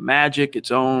of magic,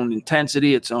 its own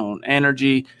intensity, its own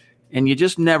energy, and you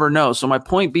just never know. So my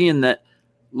point being that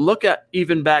look at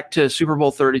even back to Super Bowl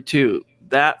 32,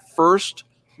 that first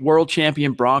world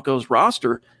champion Broncos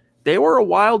roster, they were a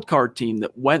wild card team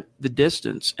that went the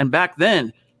distance. And back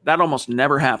then, that almost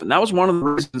never happened. That was one of the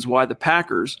reasons why the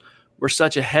Packers were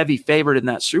such a heavy favorite in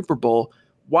that Super Bowl.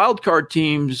 Wild card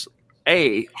teams,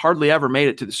 A, hardly ever made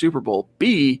it to the Super Bowl.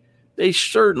 B, they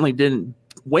certainly didn't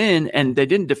win, and they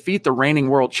didn't defeat the reigning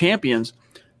world champions.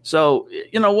 So,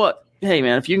 you know what? Hey,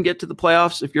 man, if you can get to the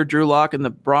playoffs, if you're Drew Lock and the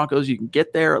Broncos, you can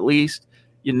get there at least.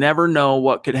 You never know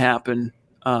what could happen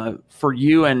for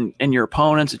you and your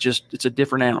opponents. It's a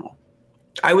different animal.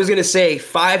 I was going to say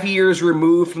 5 years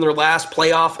removed from their last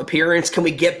playoff appearance. Can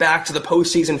we get back to the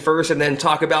postseason first and then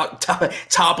talk about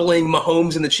toppling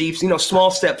Mahomes and the Chiefs? Small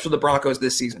steps for the Broncos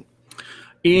this season.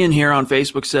 Ian here on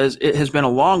Facebook says, it has been a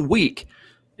long week.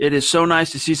 It is so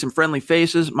nice to see some friendly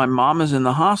faces. My mom is in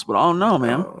the hospital. Oh, no,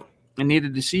 man. I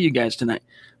needed to see you guys tonight.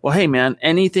 Well, hey, man,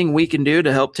 anything we can do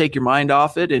to help take your mind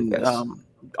off it and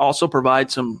also provide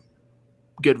some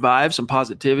good vibes, some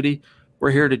positivity,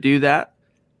 we're here to do that.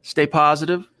 Stay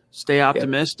positive. Stay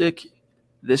optimistic. Yep.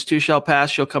 This too shall pass.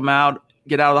 She'll come out,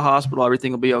 get out of the hospital.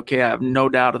 Everything will be okay. I have no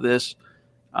doubt of this.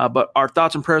 But our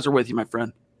thoughts and prayers are with you, my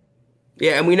friend.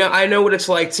 Yeah, and I know what it's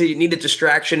like to need a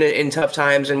distraction in tough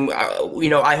times, and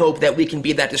I hope that we can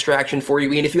be that distraction for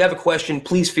you. And if you have a question,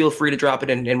 please feel free to drop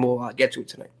it in, and we'll get to it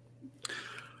tonight.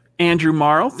 Andrew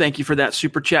Morrow, thank you for that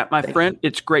super chat, my friend.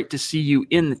 It's great to see you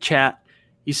in the chat.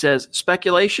 He says,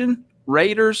 speculation,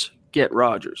 Raiders get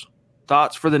Rodgers.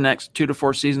 Thoughts for the next 2 to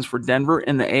 4 seasons for Denver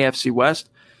in the AFC West.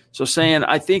 So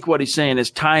I think what he's saying is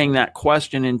tying that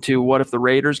question into what if the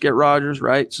Raiders get Rodgers,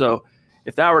 right? So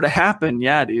if that were to happen,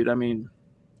 yeah, dude, I mean,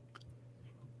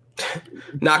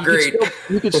 not great.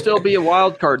 You could still be a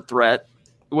wild card threat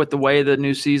with the way the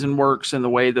new season works and the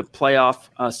way the playoff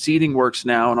seeding works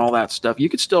now and all that stuff. You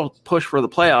could still push for the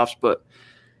playoffs, but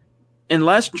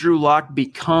unless Drew Lock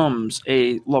becomes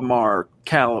a Lamar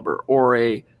caliber or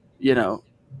a,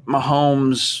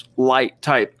 Mahomes light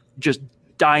type, just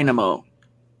dynamo,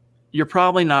 you're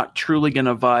probably not truly going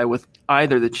to vie with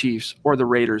either the Chiefs or the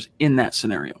Raiders in that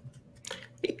scenario.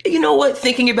 You know what?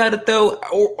 Thinking about it, though,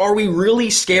 are we really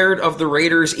scared of the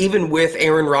Raiders, even with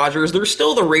Aaron Rodgers? They're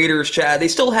still the Raiders, Chad. They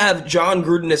still have John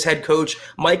Gruden as head coach,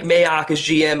 Mike Mayock as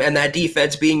GM, and that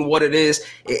defense being what it is.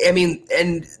 I mean,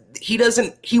 and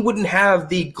he wouldn't have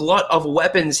the glut of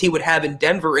weapons he would have in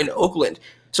Denver and Oakland.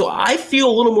 So I feel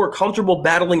a little more comfortable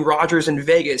battling Rodgers in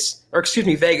Vegas. I'm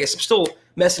still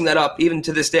messing that up even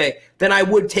to this day, than I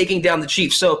would taking down the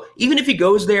Chiefs. So even if he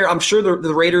goes there, I'm sure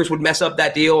the Raiders would mess up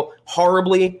that deal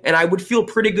horribly, and I would feel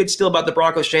pretty good still about the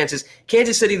Broncos' chances.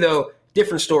 Kansas City, though,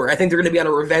 different story. I think they're going to be on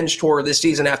a revenge tour this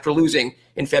season after losing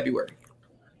in February.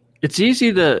 It's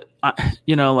easy to,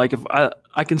 if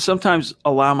I can sometimes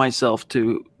allow myself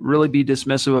to really be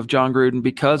dismissive of John Gruden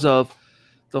because of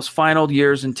those final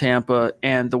years in Tampa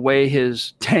and the way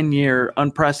his 10-year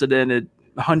unprecedented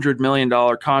 $100 million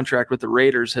contract with the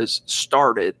Raiders has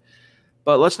started.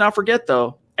 But let's not forget,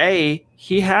 though, A,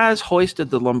 he has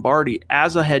hoisted the Lombardi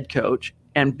as a head coach,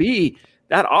 and B,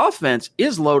 that offense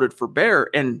is loaded for bear.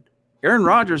 And Aaron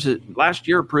Rodgers last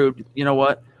year proved, you know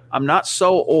what, I'm not so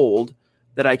old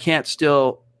that I can't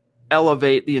still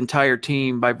elevate the entire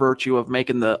team by virtue of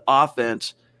making the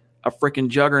offense a freaking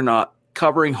juggernaut,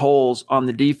 covering holes on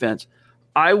the defense.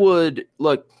 I would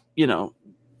look, you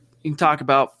can talk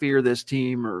about fear this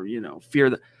team or,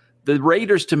 fear the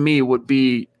Raiders to me would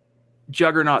be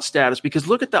juggernaut status because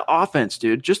look at the offense,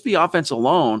 dude. Just the offense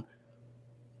alone.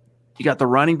 You got the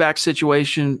running back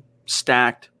situation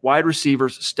stacked, wide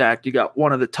receivers stacked. You got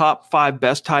one of the top 5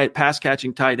 best pass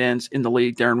catching tight ends in the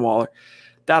league, Darren Waller.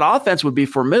 That offense would be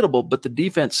formidable, but the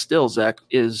defense still, Zach,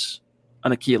 is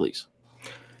an Achilles.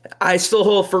 I still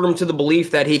hold firm to the belief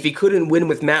that if he couldn't win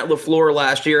with Matt LaFleur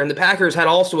last year, and the Packers had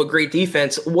also a great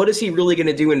defense, what is he really going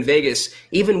to do in Vegas,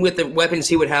 even with the weapons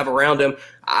he would have around him?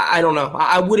 I don't know.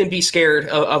 I wouldn't be scared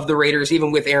of the Raiders,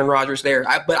 even with Aaron Rodgers there.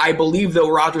 But I believe, though,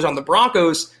 Rodgers on the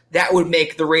Broncos, that would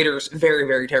make the Raiders very,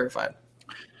 very terrified.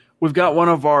 We've got one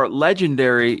of our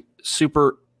legendary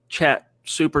Super Chat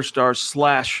superstars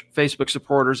 / Facebook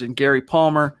supporters in Gary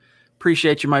Palmer.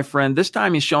 Appreciate you, my friend. This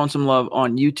time he's showing some love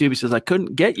on YouTube. He says, I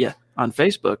couldn't get you on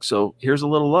Facebook, so here's a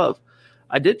little love.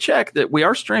 I did check that we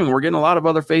are streaming. We're getting a lot of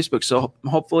other Facebook, so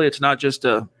hopefully it's not just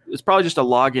it's probably just a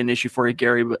login issue for you,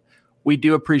 Gary, but we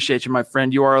do appreciate you, my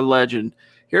friend. You are a legend.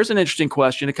 Here's an interesting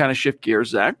question to kind of shift gears,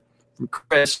 Zach, from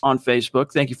Chris on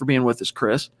Facebook. Thank you for being with us,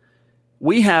 Chris.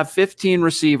 We have 15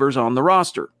 receivers on the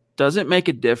roster. Does it make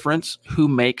a difference who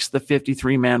makes the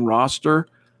 53-man roster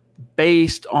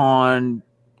based on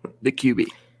the QB?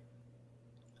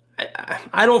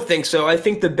 I don't think so. I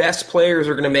think the best players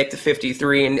are going to make the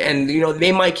 53, and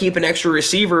they might keep an extra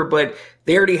receiver, but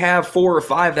they already have 4 or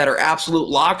 5 that are absolute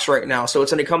locks right now. So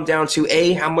it's going to come down to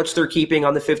A, how much they're keeping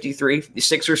on the 53,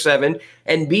 6 or 7,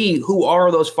 and B, who are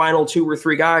those final 2 or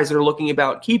 3 guys that are looking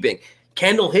about keeping.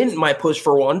 Kendall Hinton might push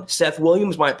for one. Seth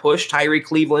Williams might push. Tyree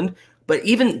Cleveland. But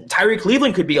even Tyree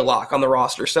Cleveland could be a lock on the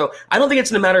roster. So I don't think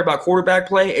it's a matter about quarterback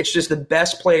play. It's just the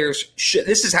best players,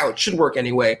 this is how it should work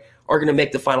anyway, are going to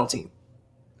make the final team.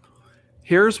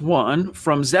 Here's one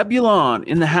from Zebulon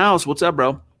in the house. What's up,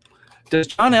 bro? Does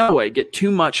John Elway get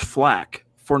too much flack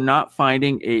for not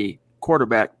finding a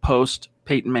quarterback post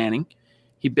Peyton Manning?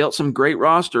 He built some great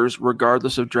rosters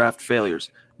regardless of draft failures.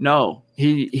 No,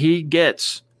 he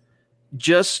gets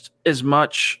just as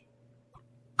much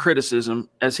criticism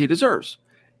as he deserves.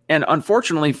 And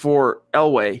unfortunately for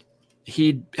Elway,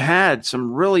 he had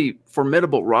some really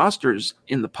formidable rosters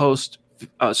in the post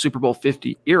Super Bowl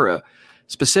 50 era,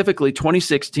 specifically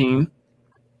 2016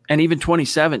 and even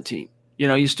 2017.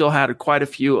 You still had quite a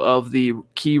few of the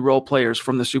key role players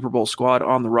from the Super Bowl squad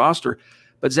on the roster.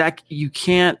 But Zach, you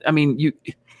can't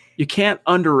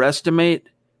underestimate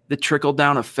the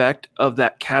trickle-down effect of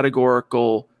that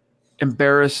categorical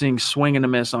embarrassing swing and a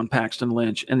miss on Paxton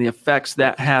Lynch and the effects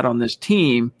that had on this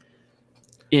team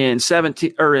in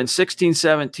 16,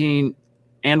 17,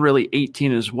 and really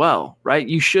 18 as well, right?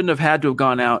 You shouldn't have had to have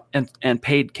gone out and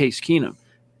paid Case Keenum.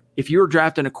 If you were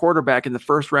drafting a quarterback in the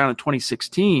first round of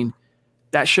 2016,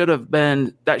 that should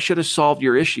have solved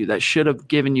your issue. That should have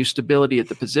given you stability at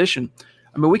the position.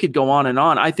 I mean, we could go on and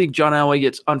on. I think John Elway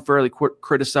gets unfairly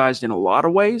criticized in a lot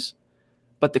of ways,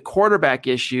 but the quarterback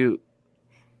issue,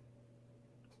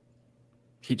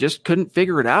 he just couldn't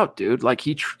figure it out, dude. Like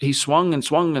he swung and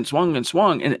swung and swung and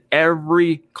swung, and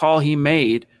every call he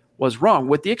made was wrong,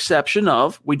 with the exception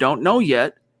of, we don't know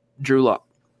yet, Drew Lock.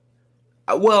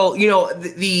 Well,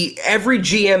 the every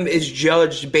GM is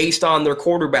judged based on their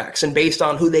quarterbacks and based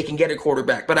on who they can get at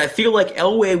quarterback. But I feel like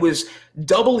Elway was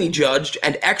doubly judged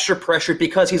and extra pressured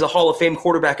because he's a Hall of Fame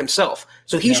quarterback himself.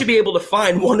 So he should be able to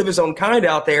find one of his own kind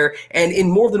out there and in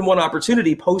more than one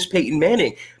opportunity post Peyton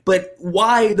Manning. But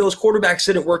why those quarterbacks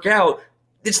didn't work out,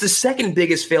 it's the second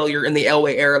biggest failure in the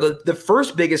Elway era. The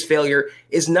first biggest failure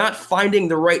is not finding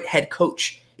the right head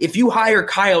coach. If you hire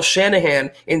Kyle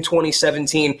Shanahan in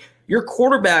 2017, your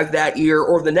quarterback that year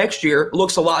or the next year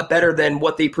looks a lot better than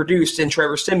what they produced in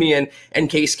Trevor Siemian and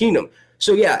Case Keenum.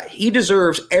 So, yeah, he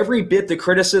deserves every bit the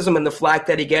criticism and the flack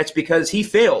that he gets because he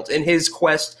failed in his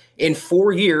quest in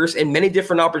 4 years and many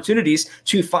different opportunities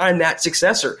to find that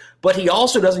successor. But he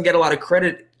also doesn't get a lot of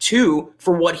credit, too,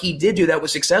 for what he did do that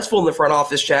was successful in the front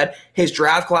office, Chad. His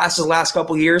draft classes the last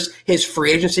couple of years, his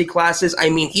free agency classes. I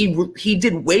mean, he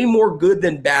did way more good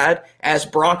than bad as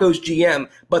Broncos GM,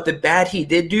 but the bad he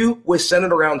did do was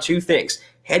centered around two things,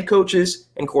 head coaches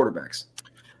and quarterbacks.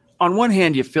 On one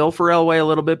hand, you feel for Elway a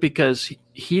little bit because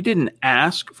he didn't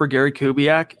ask for Gary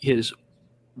Kubiak, his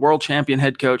world champion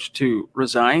head coach, to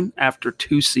resign after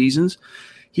 2 seasons.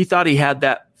 He thought he had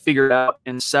that figured out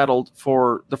and settled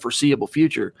for the foreseeable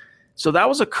future. So that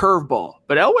was a curveball.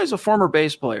 But Elway's a former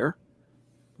baseball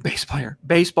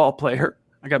player.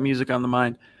 I got music on the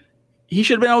mind. He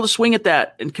should have been able to swing at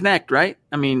that and connect, right?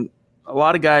 I mean, a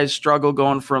lot of guys struggle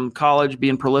going from college,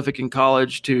 being prolific in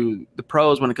college, to the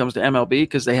pros when it comes to MLB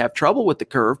because they have trouble with the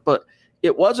curve. But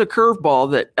it was a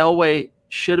curveball that Elway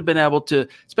should have been able to,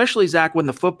 especially, Zach, when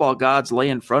the football gods lay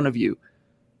in front of you.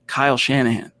 Kyle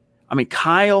Shanahan.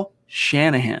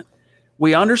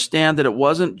 We understand that it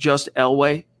wasn't just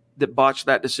Elway that botched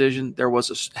that decision. There was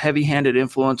a heavy-handed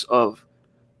influence of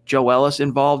Joe Ellis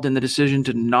involved in the decision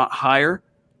to not hire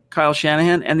Kyle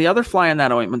Shanahan. And the other fly in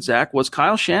that ointment, Zach, was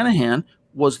Kyle Shanahan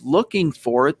was looking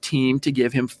for a team to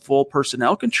give him full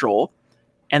personnel control.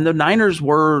 And the Niners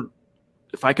were,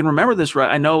 if I can remember this right,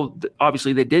 I know that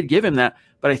obviously they did give him that,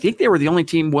 but I think they were the only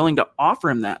team willing to offer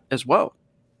him that as well.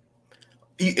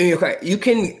 Okay, you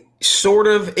can sort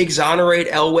of exonerate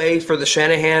Elway for the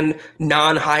Shanahan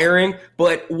non-hiring,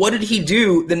 but what did he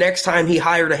do the next time he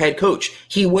hired a head coach?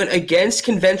 He went against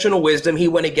conventional wisdom, he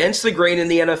went against the grain in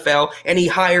the NFL, and he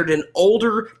hired an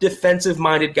older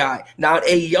defensive-minded guy, not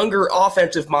a younger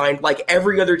offensive mind like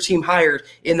every other team hired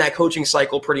in that coaching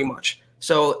cycle pretty much.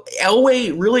 So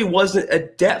Elway really wasn't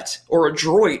adept or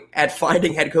adroit at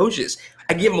finding head coaches.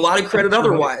 I give him a lot of credit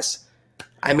otherwise.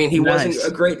 I mean, he wasn't a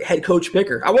great head coach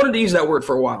picker. I wanted to use that word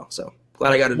for a while, so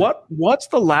glad I got it. What's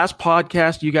the last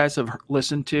podcast you guys have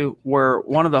listened to where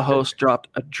one of the hosts dropped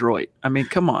adroit? I mean,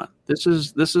 come on. This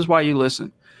is why you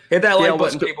listen. Hit that like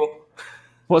button, people.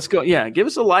 Let's go. Yeah, give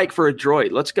us a like for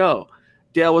adroit. Let's go.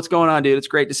 Dale, what's going on, dude? It's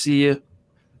great to see you.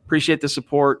 Appreciate the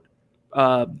support.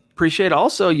 Appreciate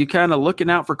also you kind of looking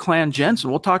out for Clan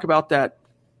Jensen. We'll talk about that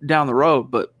down the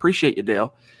road, but appreciate you,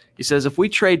 Dale. He says, if we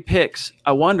trade picks,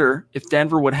 I wonder if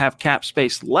Denver would have cap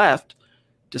space left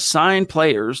to sign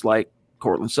players like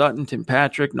Cortland Sutton, Tim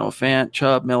Patrick, Noah Fant,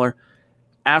 Chubb, Miller,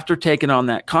 after taking on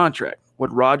that contract.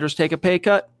 Would Rodgers take a pay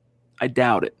cut? I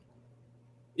doubt it.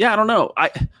 Yeah, I don't know.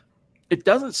 It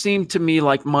doesn't seem to me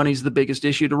like money's the biggest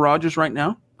issue to Rodgers right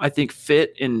now. I think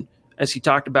fit, and as he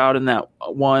talked about in that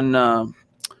one, the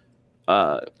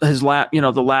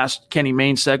last Kenny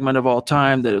Mayne segment of all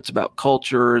time, that it's about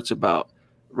culture, it's about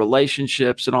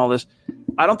relationships and all this.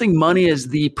 I don't think money is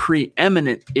the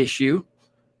preeminent issue,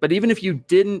 but even if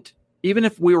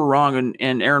we were wrong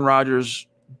and Aaron Rodgers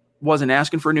wasn't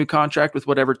asking for a new contract with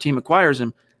whatever team acquires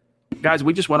him, guys,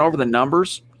 we just went over the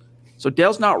numbers. So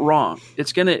Dale's not wrong.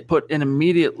 It's going to put an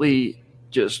immediately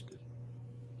just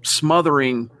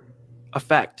smothering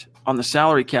effect on the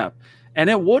salary cap, and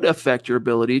it would affect your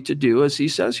ability to do as he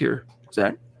says here,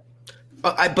 Zach.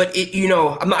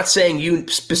 I'm not saying you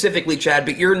specifically, Chad,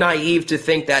 but you're naive to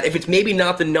think that if it's maybe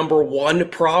not the number one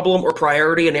problem or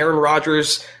priority in Aaron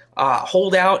Rodgers'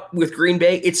 holdout with Green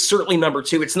Bay, it's certainly number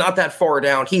two. It's not that far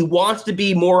down. He wants to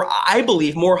be more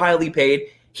highly paid.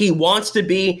 He wants to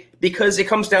be, because it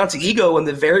comes down to ego in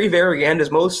the very, very end,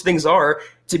 as most things are,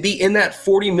 to be in that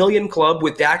 40 million club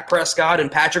with Dak Prescott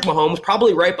and Patrick Mahomes,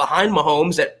 probably right behind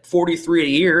Mahomes at 43 a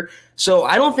year. So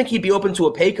I don't think he'd be open to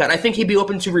a pay cut. I think he'd be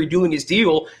open to redoing his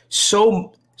deal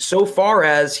so far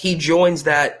as he joins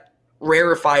that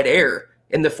rarefied air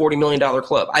in the $40 million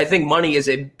club. I think money is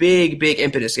a big, big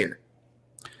impetus here.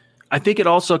 I think it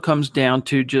also comes down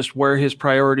to just where his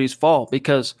priorities fall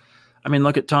because, I mean,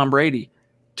 look at Tom Brady.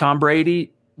 Tom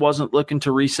Brady wasn't looking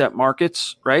to reset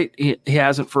markets, right? He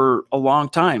hasn't for a long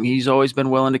time. He's always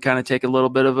been willing to kind of take a little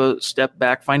bit of a step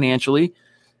back financially.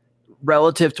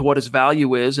 relative to what his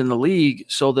value is in the league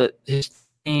so that his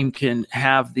team can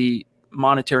have the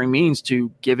monetary means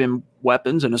to give him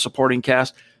weapons and a supporting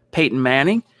cast. Peyton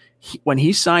Manning, when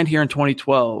he signed here in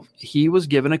 2012, he was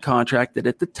given a contract that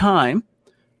at the time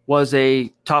was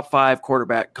a top 5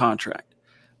 quarterback contract.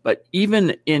 But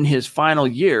even in his final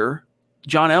year,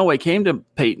 John Elway came to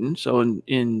Peyton, so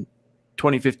in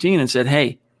 2015, and said,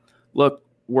 hey, look,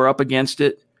 we're up against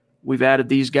it. We've added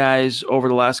these guys over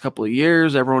the last couple of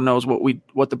years. Everyone knows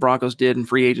what the Broncos did in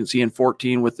free agency in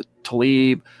 14 with the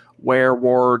Talib, Ware,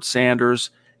 Ward, Sanders.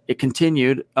 It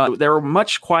continued. They were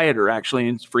much quieter, actually,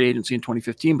 in free agency in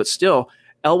 2015, but still,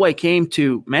 Elway came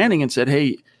to Manning and said,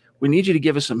 hey, we need you to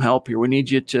give us some help here. We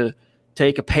need you to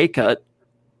take a pay cut.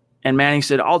 And Manning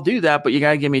said, I'll do that, but you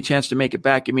got to give me a chance to make it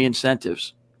back. Give me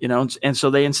incentives, And so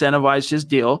they incentivized his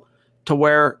deal to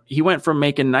where he went from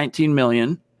making $19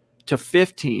 million to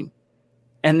 $15.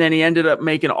 And then he ended up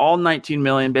making all $19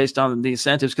 million based on the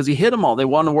incentives because he hit them all. They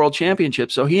won the world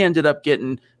championship. So he ended up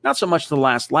getting not so much the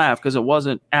last laugh because it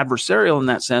wasn't adversarial in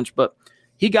that sense, but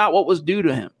he got what was due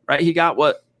to him, right? He got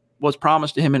what was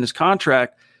promised to him in his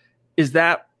contract. Is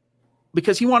that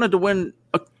because he wanted to win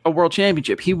a world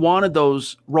championship? He wanted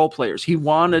those role players. He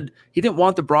didn't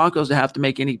want the Broncos to have to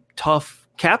make any tough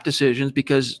cap decisions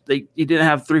because he didn't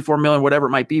have $3-4 million, whatever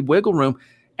it might be, wiggle room.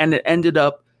 And it ended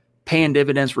up paying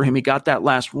dividends for him. He got that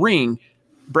last ring.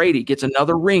 Brady gets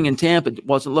another ring in Tampa.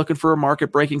 Wasn't looking for a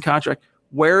market-breaking contract.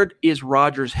 Where is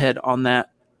Rodgers' head on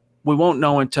that? We won't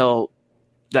know until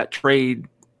that trade,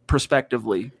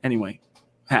 prospectively, anyway,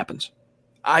 happens.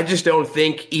 I just don't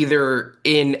think either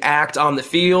in act on the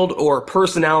field or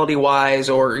personality-wise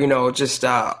or, just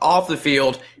off the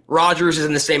field, Rodgers is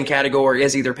in the same category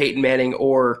as either Peyton Manning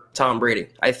or Tom Brady.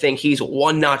 I think he's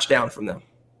one notch down from them.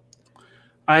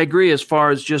 I agree as far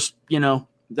as just,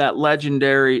 that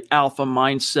legendary alpha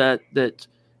mindset that,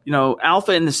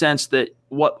 alpha in the sense that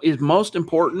what is most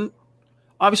important,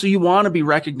 obviously you want to be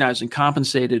recognized and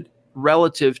compensated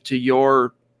relative to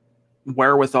your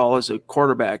wherewithal as a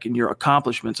quarterback and your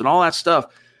accomplishments and all that stuff.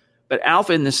 But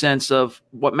alpha in the sense of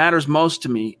what matters most to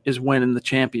me is winning the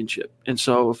championship. And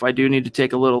so if I do need to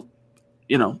take a little,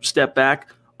 step back,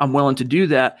 I'm willing to do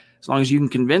that as long as you can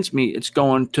convince me it's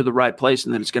going to the right place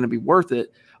and that it's going to be worth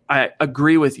it. I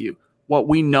agree with you. What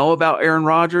we know about Aaron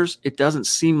Rodgers, it doesn't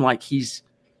seem like he's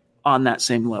on that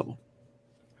same level.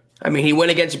 I mean, he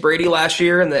went against Brady last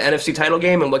year in the NFC title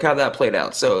game, and look how that played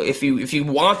out. So if you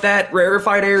want that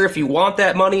rarefied air, if you want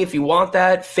that money, if you want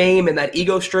that fame and that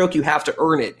ego stroke, you have to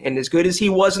earn it. And as good as he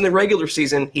was in the regular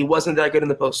season, he wasn't that good in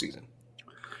the postseason.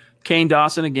 Kane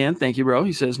Dawson again, thank you, bro.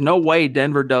 He says, no way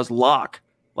Denver does lock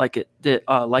like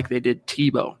they did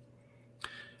Tebow.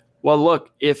 Well,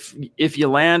 look, if you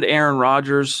land Aaron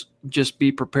Rodgers, just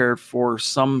be prepared for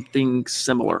something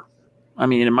similar. I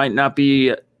mean, it might not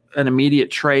be an immediate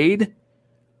trade,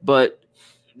 but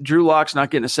Drew Lock's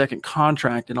not getting a second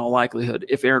contract in all likelihood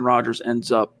if Aaron Rodgers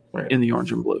ends up in the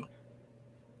orange and blue.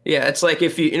 Yeah, it's like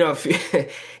if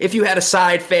if you had a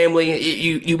side family,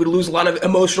 you would lose a lot of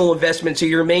emotional investment to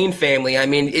your main family. I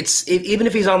mean, even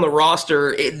if he's on the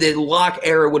roster, the Lock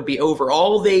era would be over.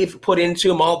 All they've put into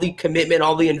him, all the commitment,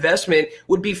 all the investment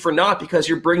would be for naught because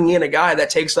you're bringing in a guy that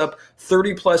takes up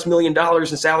 $30+ million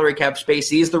in salary cap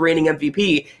space. He is the reigning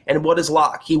MVP, and what is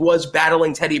Lock? He was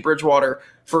battling Teddy Bridgewater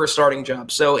for a starting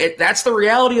job. So that's the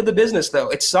reality of the business, though.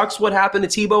 It sucks what happened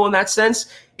to Tebow in that sense.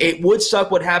 It would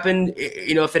suck what happened,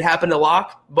 if it happened to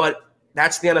Locke, but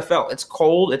that's the NFL. It's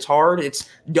cold, it's hard, it's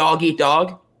dog eat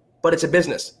dog, but it's a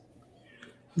business.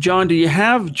 John, do you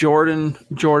have Jordan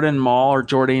Mall or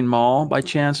Jordan Mall by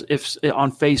chance? If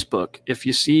on Facebook, if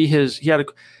you see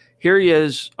here he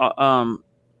is.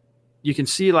 You can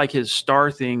see like his star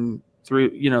thing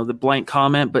through the blank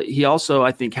comment, but he also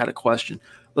I think had a question.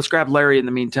 Let's grab Larry in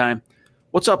the meantime.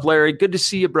 What's up, Larry? Good to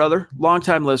see you, brother.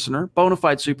 Longtime listener, bona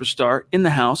fide superstar in the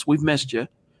house. We've missed you.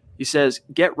 He says,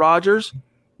 get Rodgers.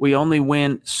 We only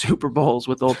win Super Bowls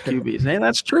with old QBs. Hey,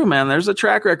 that's true, man. There's a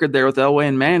track record there with Elway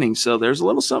and Manning, so there's a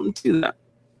little something to that.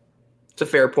 It's a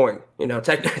fair point.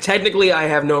 Technically, I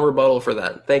have no rebuttal for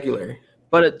that. Thank you, Larry.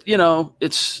 But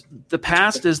it's the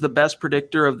past is the best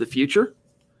predictor of the future,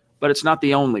 but it's not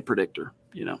the only predictor.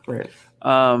 Right.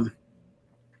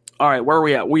 All right, where are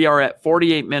we at? We are at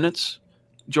 48 minutes.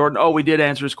 Jordan, we did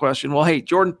answer his question. Well, hey,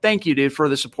 Jordan, thank you, dude, for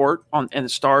the support and the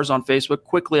stars on Facebook.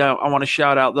 Quickly, I want to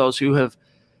shout out those who have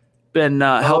been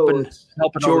helping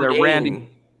over there. Randy.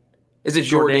 Is it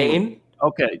Jordan?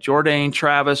 Okay, Jordan,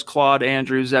 Travis, Claude,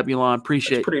 Andrew, Zebulon.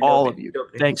 Appreciate all of you.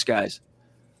 Thanks, guys.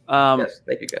 Yes,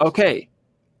 thank you, guys. Okay,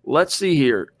 let's see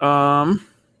here.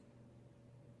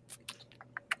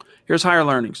 Here's higher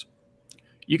learnings.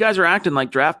 You guys are acting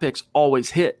like draft picks always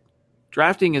hit.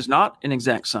 Drafting is not an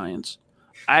exact science.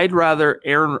 I'd rather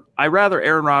Aaron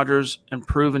Rodgers and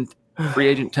proven free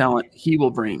agent talent he will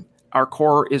bring. Our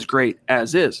core is great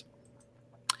as is.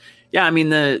 Yeah, I mean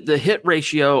the hit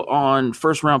ratio on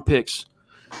first round picks.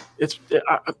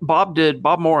 Bob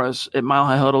Morris at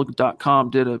milehighhuddle.com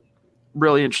did a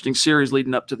really interesting series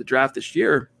leading up to the draft this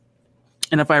year.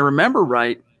 And if I remember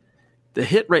right, the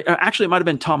hit rate, actually it might have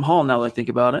been Tom Hall now that I think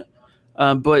about it.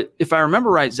 But if I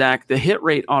remember right, Zach, the hit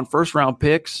rate on first round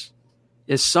picks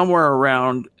is somewhere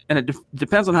around, and it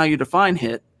depends on how you define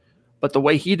hit, but the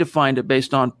way he defined it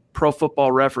based on Pro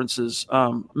Football References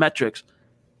metrics,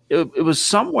 it was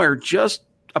somewhere just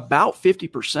about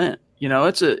 50%. You know,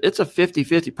 it's a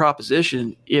 50-50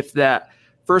 proposition if that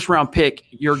first round pick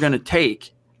you're going to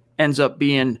take ends up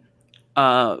being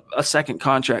a second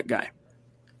contract guy.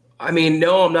 I mean,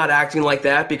 no, I'm not acting like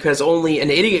that because only an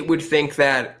idiot would think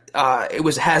that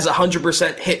has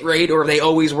 100% hit rate or they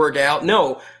always work out.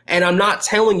 No, and I'm not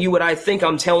telling you what I think.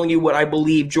 I'm telling you what I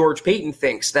believe George Payton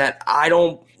thinks. That I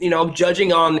don't,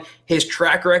 judging on his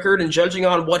track record and judging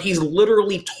on what he's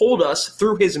literally told us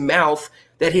through his mouth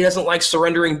that he doesn't like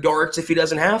surrendering darts if he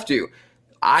doesn't have to.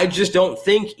 I just don't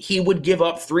think he would give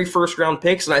up 3 first-round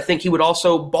picks, and I think he would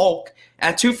also balk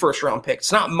at 2 first-round picks.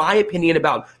 It's not my opinion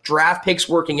about draft picks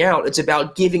working out. It's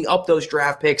about giving up those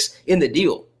draft picks in the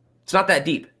deal. It's not that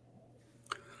deep.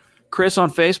 Chris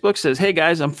on Facebook says, hey,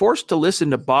 guys, I'm forced to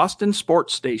listen to Boston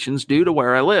sports stations due to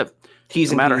where I live.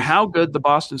 No matter how good the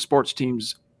Boston sports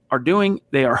teams are doing,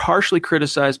 they are harshly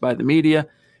criticized by the media.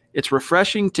 It's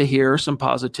refreshing to hear some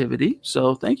positivity.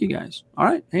 So thank you, guys. All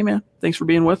right. Hey, man, thanks for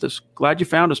being with us. Glad you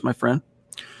found us, my friend.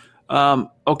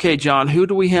 Okay, John, who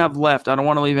do we have left? I don't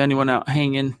want to leave anyone out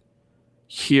hanging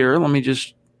here. Let me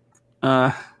just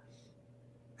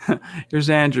here's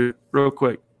Andrew real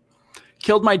quick.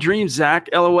 Killed my dreams, Zach.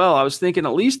 LOL. I was thinking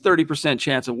at least 30%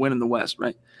 chance of winning the West,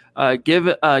 right?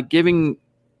 Giving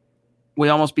we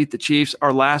almost beat the Chiefs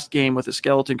our last game with a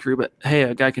skeleton crew, but hey,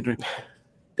 a guy can dream.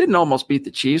 Didn't almost beat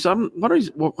the Chiefs. I'm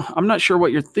not sure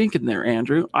what you're thinking there,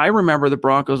 Andrew. I remember the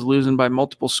Broncos losing by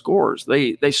multiple scores.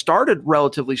 They started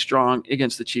relatively strong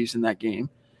against the Chiefs in that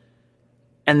game,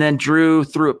 and then Drew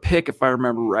threw a pick, if I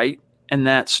remember right, and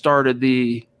that started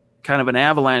the kind of an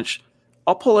avalanche.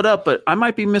 I'll pull it up, but I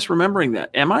might be misremembering that.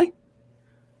 Am I?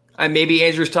 Maybe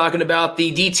Andrew's talking about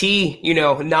the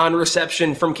DT,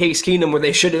 non-reception from Case Keenum where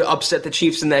they should have upset the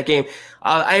Chiefs in that game.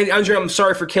 Andrew, I'm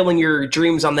sorry for killing your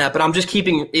dreams on that, but I'm just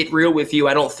keeping it real with you.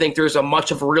 I don't think there's a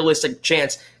much of a realistic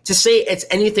chance to say it's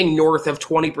anything north of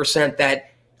 20%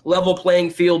 that level playing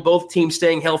field, both teams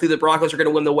staying healthy, the Broncos are going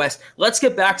to win the West. Let's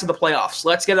get back to the playoffs.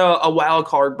 Let's get a wild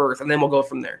card berth, and then we'll go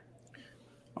from there.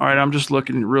 All right, I'm just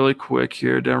looking really quick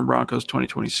here. Denver Broncos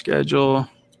 2020 schedule.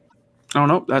 Oh,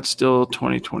 no, that's still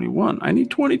 2021. I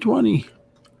need 2020.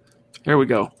 Here we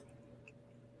go.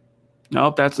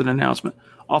 Nope, that's an announcement.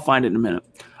 I'll find it in a minute.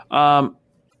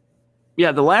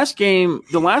 Yeah, the last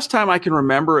time I can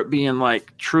remember it being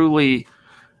like truly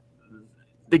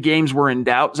the games were in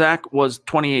doubt, Zach, was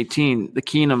 2018, the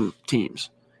Keenum teams.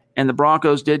 And the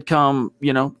Broncos did come,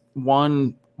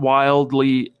 one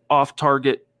wildly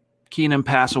off-target Keenum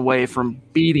pass away from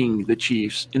beating the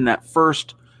Chiefs in that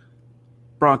first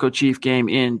Bronco Chief game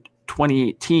in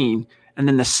 2018. And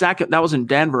then the second, that was in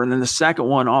Denver. And then the second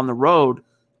one on the road,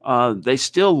 they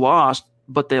still lost,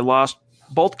 but they lost.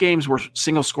 Both games were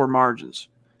single score margins.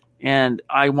 And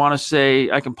I want to say,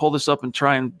 I can pull this up and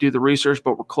try and do the research,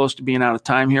 but we're close to being out of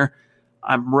time here.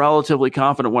 I'm relatively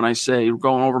confident when I say,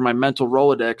 going over my mental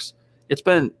Rolodex, it's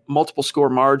been multiple score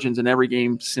margins in every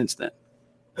game since then.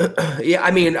 Yeah,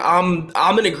 I mean,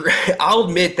 I'll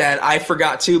admit that I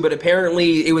forgot too, but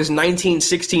apparently it was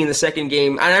 19-16 the second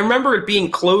game. And I remember it being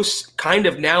close kind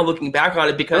of now looking back on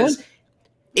it because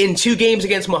in 2 games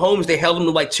against Mahomes, they held him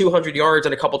to like 200 yards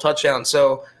and a couple touchdowns.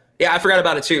 So, yeah, I forgot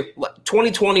about it too.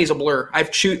 2020 is a blur. I've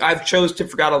chose to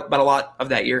forgot about a lot of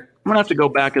that year. I'm going to have to go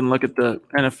back and look at the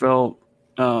NFL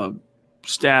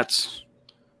stats,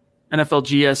 NFL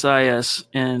GSIS,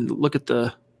 and look at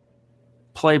the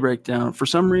play breakdown. For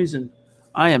some reason,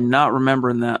 I am not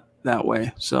remembering that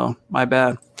way. So my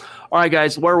bad. All right,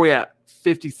 guys, where are we at?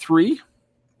 53.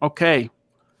 Okay.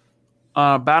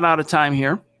 About out of time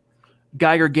here.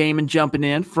 Geiger Gaming jumping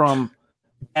in from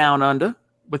down under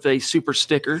with a super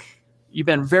sticker. You've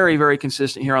been very, very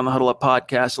consistent here on the Huddle Up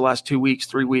podcast the last 2 weeks,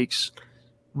 3 weeks.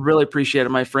 Really appreciate it,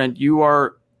 my friend. You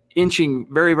are inching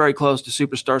very, very close to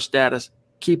superstar status.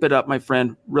 Keep it up, my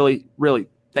friend. Really, really,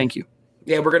 thank you.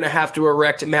 Yeah, we're going to have to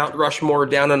erect Mount Rushmore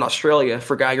down in Australia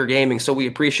for Geiger Gaming, so we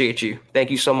appreciate you.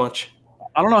 Thank you so much.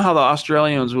 I don't know how the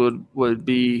Australians would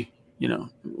be,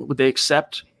 would they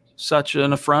accept such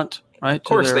an affront? Right? Of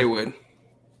course they would.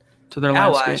 To their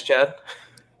allies, landscape.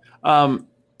 Chad.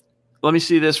 Let me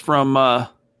see this from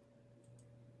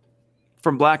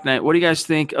Black Knight. What do you guys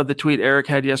think of the tweet Eric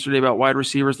had yesterday about wide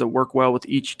receivers that work well with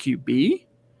each QB?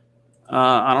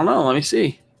 I don't know. Let me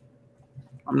see.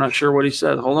 I'm not sure what he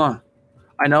said. Hold on.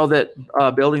 I know that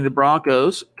Building the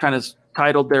Broncos kind of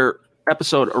titled their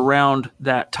episode around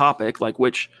that topic, like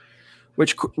which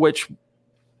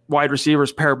wide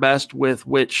receivers pair best with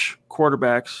which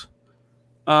quarterbacks.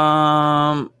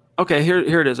 Okay,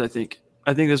 here it is, I think.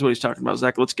 I think this is what he's talking about.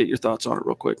 Zach, let's get your thoughts on it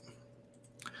real quick.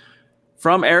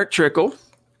 From Eric Trickle,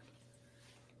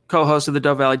 co-host of the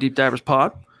Dove Valley Deep Divers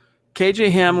pod.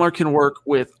 KJ Hamler can work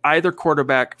with either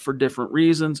quarterback for different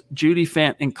reasons. Judy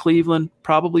Fant in Cleveland,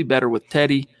 probably better with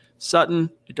Teddy. Sutton,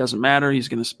 it doesn't matter. He's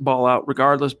going to ball out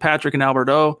regardless. Patrick and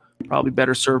Alberto, probably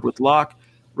better served with Locke.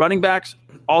 Running backs,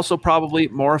 also probably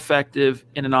more effective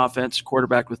in an offense,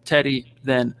 quarterback with Teddy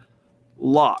than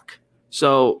Locke.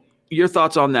 So your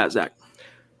thoughts on that, Zach?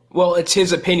 Well, it's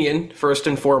his opinion, first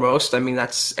and foremost. I mean,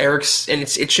 that's Eric's, and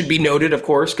it should be noted, of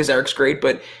course, because Eric's great.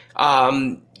 But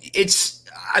the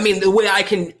way I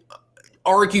can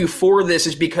argue for this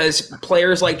is because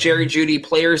players like Jerry Jeudy,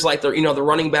 players like the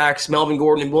running backs, Melvin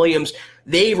Gordon and Williams,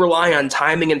 they rely on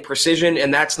timing and precision,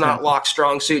 and that's not Locke's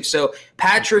strong suit. So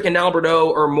Patrick and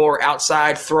Alberto are more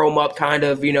outside, throw them up kind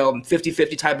of,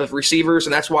 50-50 type of receivers,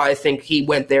 and that's why I think he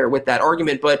went there with that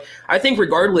argument. But I think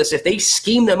regardless, if they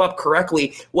scheme them up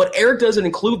correctly, what Eric doesn't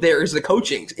include there is the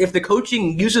coaching. If the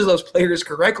coaching uses those players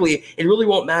correctly, it really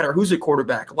won't matter who's a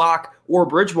quarterback, Locke or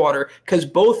Bridgewater, because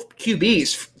both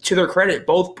QBs, to their credit,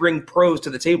 both bring pros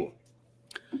to the table.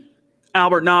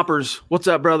 Albert Knoppers, what's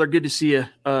up, brother? Good to see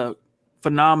you.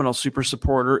 Phenomenal super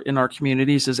supporter in our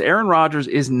community. He says Aaron Rodgers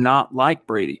is not like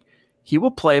Brady. He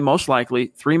will play most likely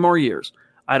 3 more years.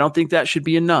 I don't think that should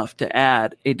be enough to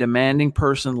add a demanding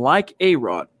person like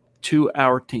A-Rod to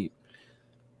our team.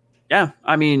 Yeah,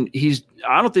 I mean,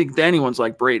 I don't think anyone's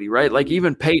like Brady, right? Like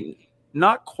even Peyton,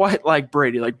 not quite like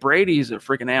Brady. Like Brady's a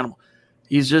freaking animal.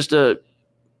 He's just a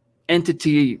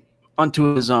entity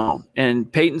unto his own.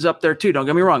 And Peyton's up there too. Don't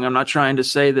get me wrong. I'm not trying to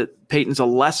say that Peyton's a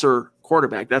lesser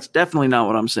quarterback. That's definitely not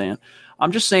what I'm saying.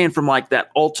 I'm just saying from like that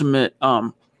ultimate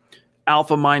alpha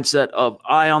mindset of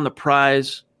eye on the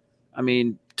prize. I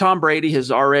mean, Tom Brady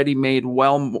has already made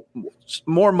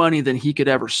more money than he could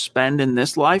ever spend in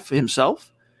this life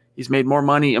himself. He's made more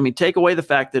money. I mean, take away the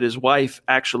fact that his wife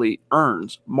actually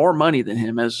earns more money than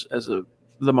him as the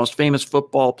most famous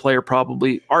football player,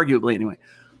 probably, arguably anyway,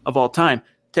 of all time.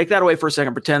 Take that away for a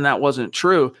second. Pretend that wasn't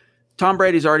true. Tom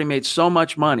Brady's already made so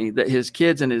much money that his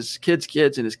kids and his kids'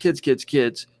 kids and his kids' kids'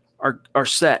 kids are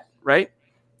set, right?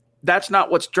 That's not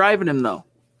what's driving him, though.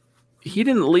 He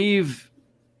didn't leave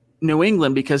New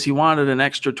England because he wanted an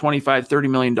extra $25, $30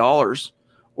 million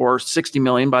or $60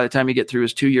 million by the time you get through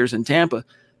his 2 years in Tampa.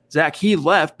 Zach, he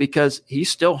left because he's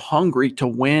still hungry to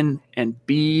win and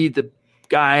be the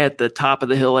guy at the top of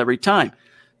the hill every time.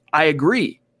 I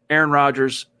agree. Aaron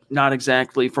Rodgers, not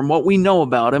exactly from what we know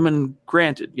about him. And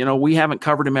granted, we haven't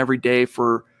covered him every day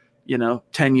for,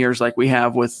 10 years like we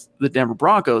have with the Denver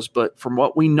Broncos. But from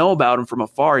what we know about him from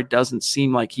afar, it doesn't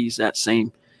seem like he's that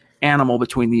same animal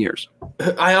between the ears.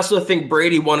 I also think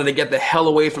Brady wanted to get the hell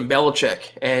away from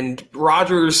Belichick. And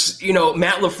Rodgers,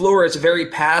 Matt LaFleur is a very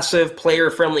passive,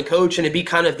 player-friendly coach, and it'd be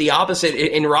kind of the opposite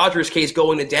in Rodgers' case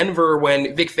going to Denver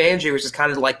when Vic Fangio was just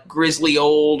kind of like grizzly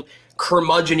old,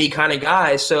 curmudgeon-y kind of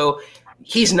guy. So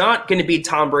he's not going to beat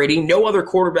Tom Brady. No other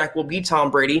quarterback will beat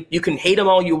Tom Brady. You can hate him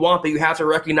all you want, but you have to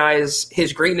recognize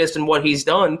his greatness and what he's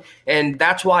done. And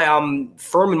that's why I'm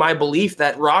firm in my belief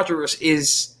that Rodgers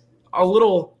is a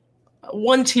little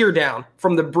one tier down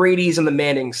from the Bradys and the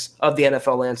Mannings of the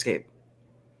NFL landscape.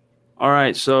 All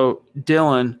right, so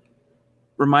Dylan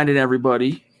reminded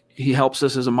everybody, he helps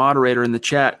us as a moderator in the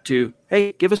chat to,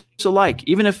 hey, give us a like.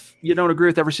 Even if you don't agree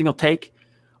with every single take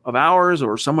of ours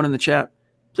or someone in the chat,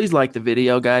 please like the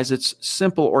video, guys. It's a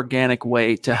simple, organic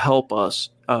way to help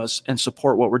us and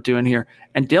support what we're doing here.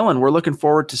 And Dylan, we're looking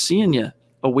forward to seeing you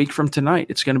a week from tonight.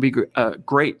 It's going to be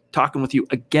great talking with you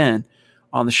again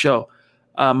on the show.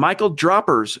 Michael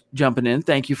Droppers jumping in.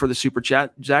 Thank you for the super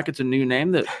chat. Zach, it's a new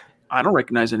name that I don't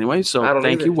recognize anyway, so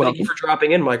thank you. Welcome. Thank you for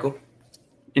dropping in, Michael.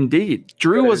 Indeed.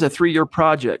 Drew was a 3-year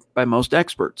project by most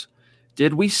experts.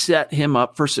 Did we set him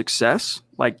up for success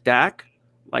like Dak,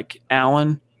 like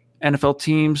Allen, NFL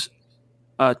teams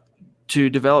to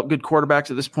develop good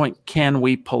quarterbacks at this point? Can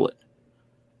we pull it?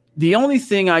 The only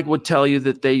thing I would tell you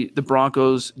that the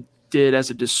Broncos did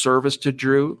as a disservice to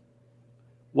Drew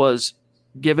was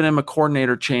giving him a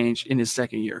coordinator change in his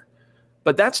second year.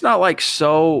 But that's not like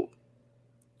so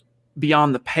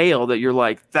beyond the pale that you're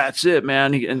like, that's it,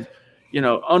 man. And,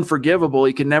 unforgivable.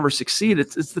 He can never succeed.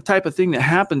 It's the type of thing that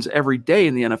happens every day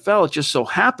in the NFL. It just so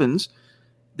happens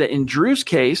that in Drew's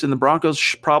case, and the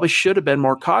Broncos probably should have been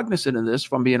more cognizant of this,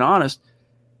 if I'm being honest,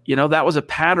 that was a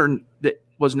pattern that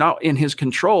was not in his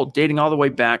control, dating all the way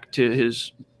back to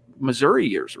his Missouri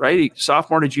years, right?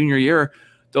 Sophomore to junior year,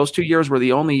 those 2 years were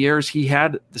the only years he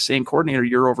had the same coordinator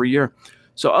year over year.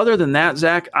 So other than that,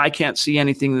 Zach, I can't see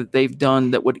anything that they've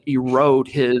done that would erode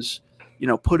his,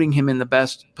 putting him in the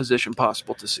best position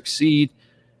possible to succeed.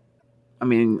 I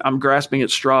mean, I'm grasping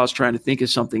at straws trying to think of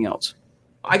something else.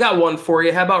 I got one for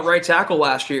you. How about right tackle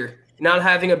last year? Not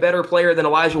having a better player than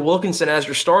Elijah Wilkinson as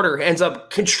your starter ends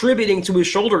up contributing to his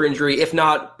shoulder injury, if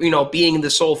not, being the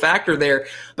sole factor there.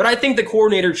 But I think the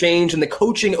coordinator change and the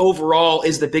coaching overall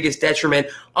is the biggest detriment.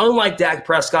 Unlike Dak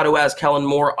Prescott, who has Kellen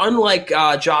Moore, unlike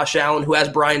Josh Allen, who has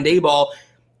Brian Daboll,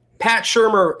 Pat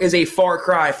Shurmur is a far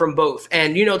cry from both.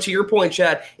 And, to your point,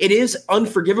 Chad, it is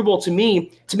unforgivable to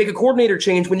me to make a coordinator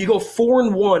change when you go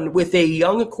 4-1 with a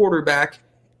young quarterback,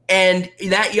 and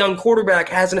that young quarterback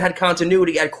hasn't had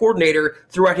continuity at coordinator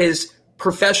throughout his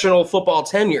professional football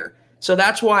tenure. So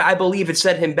that's why I believe it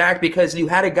set him back, because you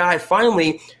had a guy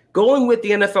finally going with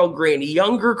the NFL grain, a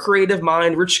younger creative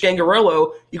mind, Rich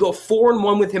Scangarello. You go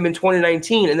 4-1 with him in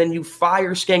 2019, and then you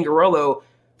fire Scangarello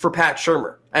for Pat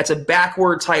Shurmur. That's a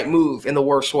backward type move in the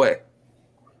worst way.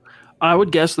 I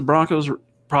would guess the Broncos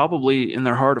probably, in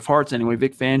their heart of hearts anyway,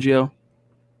 Vic Fangio,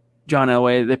 John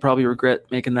Elway, they probably regret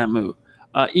making that move.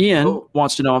 Ian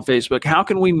wants to know on Facebook, how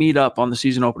can we meet up on the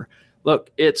season opener?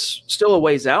 Look, it's still a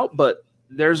ways out, but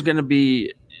there's going to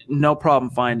be no problem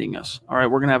finding us. All right,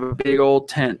 we're going to have a big old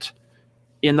tent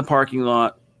in the parking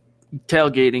lot,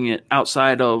 tailgating it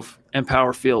outside of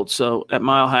Empower Field. So at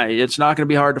Mile High, it's not going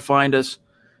to be hard to find us.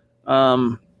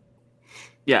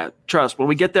 Yeah, trust. When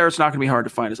we get there, it's not going to be hard to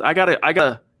find us. I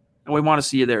gotta, and we want to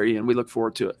see you there, Ian. We look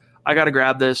forward to it. I got to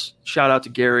grab this. Shout out to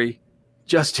Gary.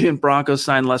 Justin Broncos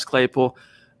signed Les Claypool.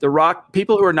 The rock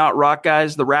people who are not rock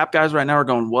guys, the rap guys right now are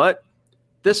going, what?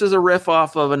 This is a riff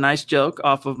off of a nice joke,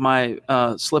 off of my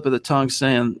slip of the tongue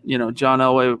saying, John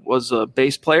Elway was a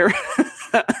bass player.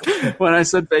 When I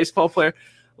said baseball player,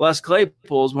 Les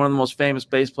Claypool is one of the most famous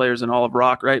bass players in all of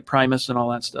rock, right? Primus and all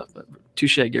that stuff. But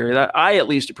touche, Gary. I at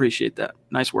least appreciate that.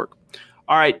 Nice work.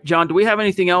 All right, John, do we have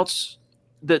anything else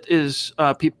that is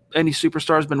any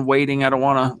superstars been waiting? I don't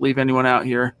want to leave anyone out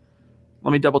here.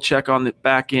 Let me double check on the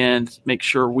back end, make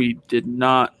sure we did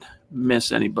not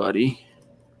miss anybody.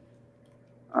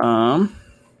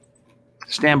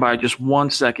 Stand by just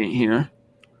 1 second here.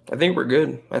 I think we're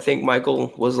good. I think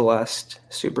Michael was the last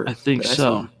super. I think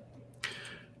so.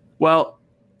 Well,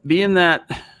 being that,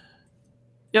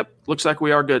 yep, looks like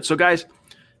we are good. So, guys,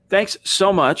 thanks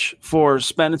so much for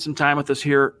spending some time with us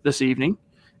here this evening.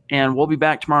 And we'll be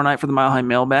back tomorrow night for the Mile High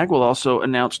Mailbag. We'll also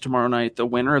announce tomorrow night the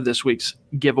winner of this week's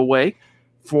giveaway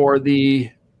for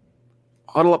the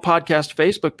Huddle Up Podcast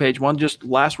Facebook page. One just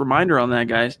last reminder on that,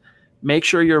 guys. Make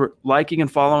sure you're liking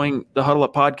and following the Huddle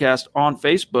Up Podcast on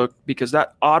Facebook, because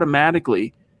that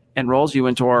automatically enrolls you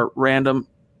into our random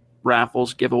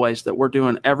raffles giveaways that we're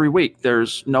doing every week.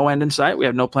 There's no end in sight. We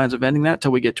have no plans of ending that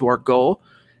till we get to our goal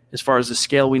as far as the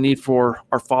scale we need for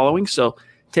our following. So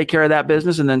take care of that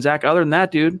business. And then, Zach, other than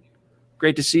that, dude,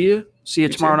 great to see you. See you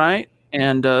tomorrow night,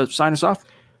 and sign us off.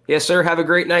 Yes, sir. Have a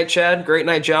great night, Chad. Great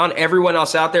night, John. Everyone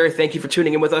else out there, thank you for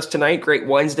tuning in with us tonight. Great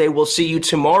Wednesday. We'll see you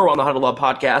tomorrow on the Huddle Up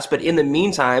Podcast. But in the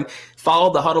meantime,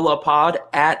 follow the Huddle Up Pod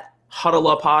at Huddle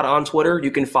Up Pod on Twitter.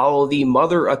 You can follow the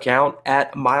mother account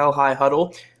at Mile High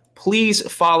Huddle. Please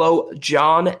follow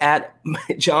John at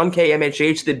John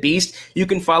KMHH, the Beast. You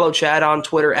can follow Chad on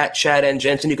Twitter at Chad N.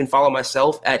 Jensen. You can follow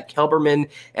myself at Kelberman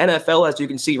NFL, as you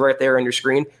can see right there on your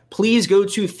screen. Please go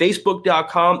to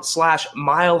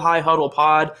Facebook.com/Mile High Huddle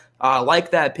Pod.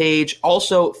 Like that page.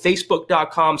 Also,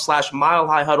 Facebook.com/Mile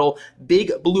High Huddle.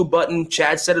 Big blue button.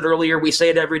 Chad said it earlier. We say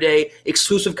it every day.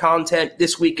 Exclusive content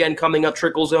this weekend coming up.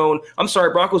 Trickle Zone.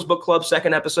 Broncos Book Club,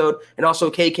 second episode. And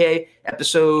also KK,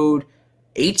 episode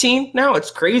 18 now. It's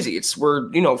crazy.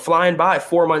 We're flying by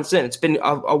 4 months in. It's been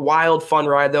a wild, fun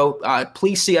ride, though.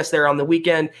 Please see us there on the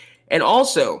weekend. And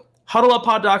also,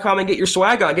 huddleuppod.com and get your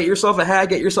swag on. Get yourself a hat,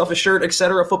 get yourself a shirt,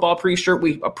 etc. Football pre-shirt.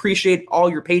 We appreciate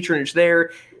all your patronage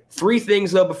there. 3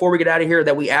 things, though, before we get out of here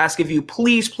that we ask of you.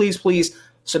 Please, please, please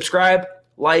subscribe,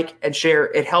 like, and share.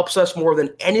 It helps us more than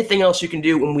anything else you can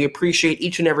do, and we appreciate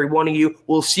each and every one of you.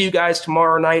 We'll see you guys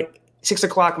tomorrow night, 6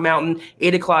 o'clock Mountain,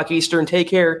 8 o'clock Eastern. Take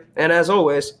care, and as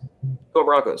always, go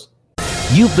Broncos.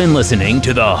 You've been listening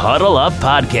to the Huddle Up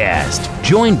Podcast.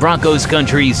 Join Broncos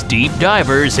Country's deep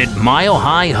divers at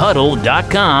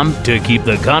milehighhuddle.com to keep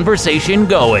the conversation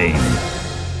going.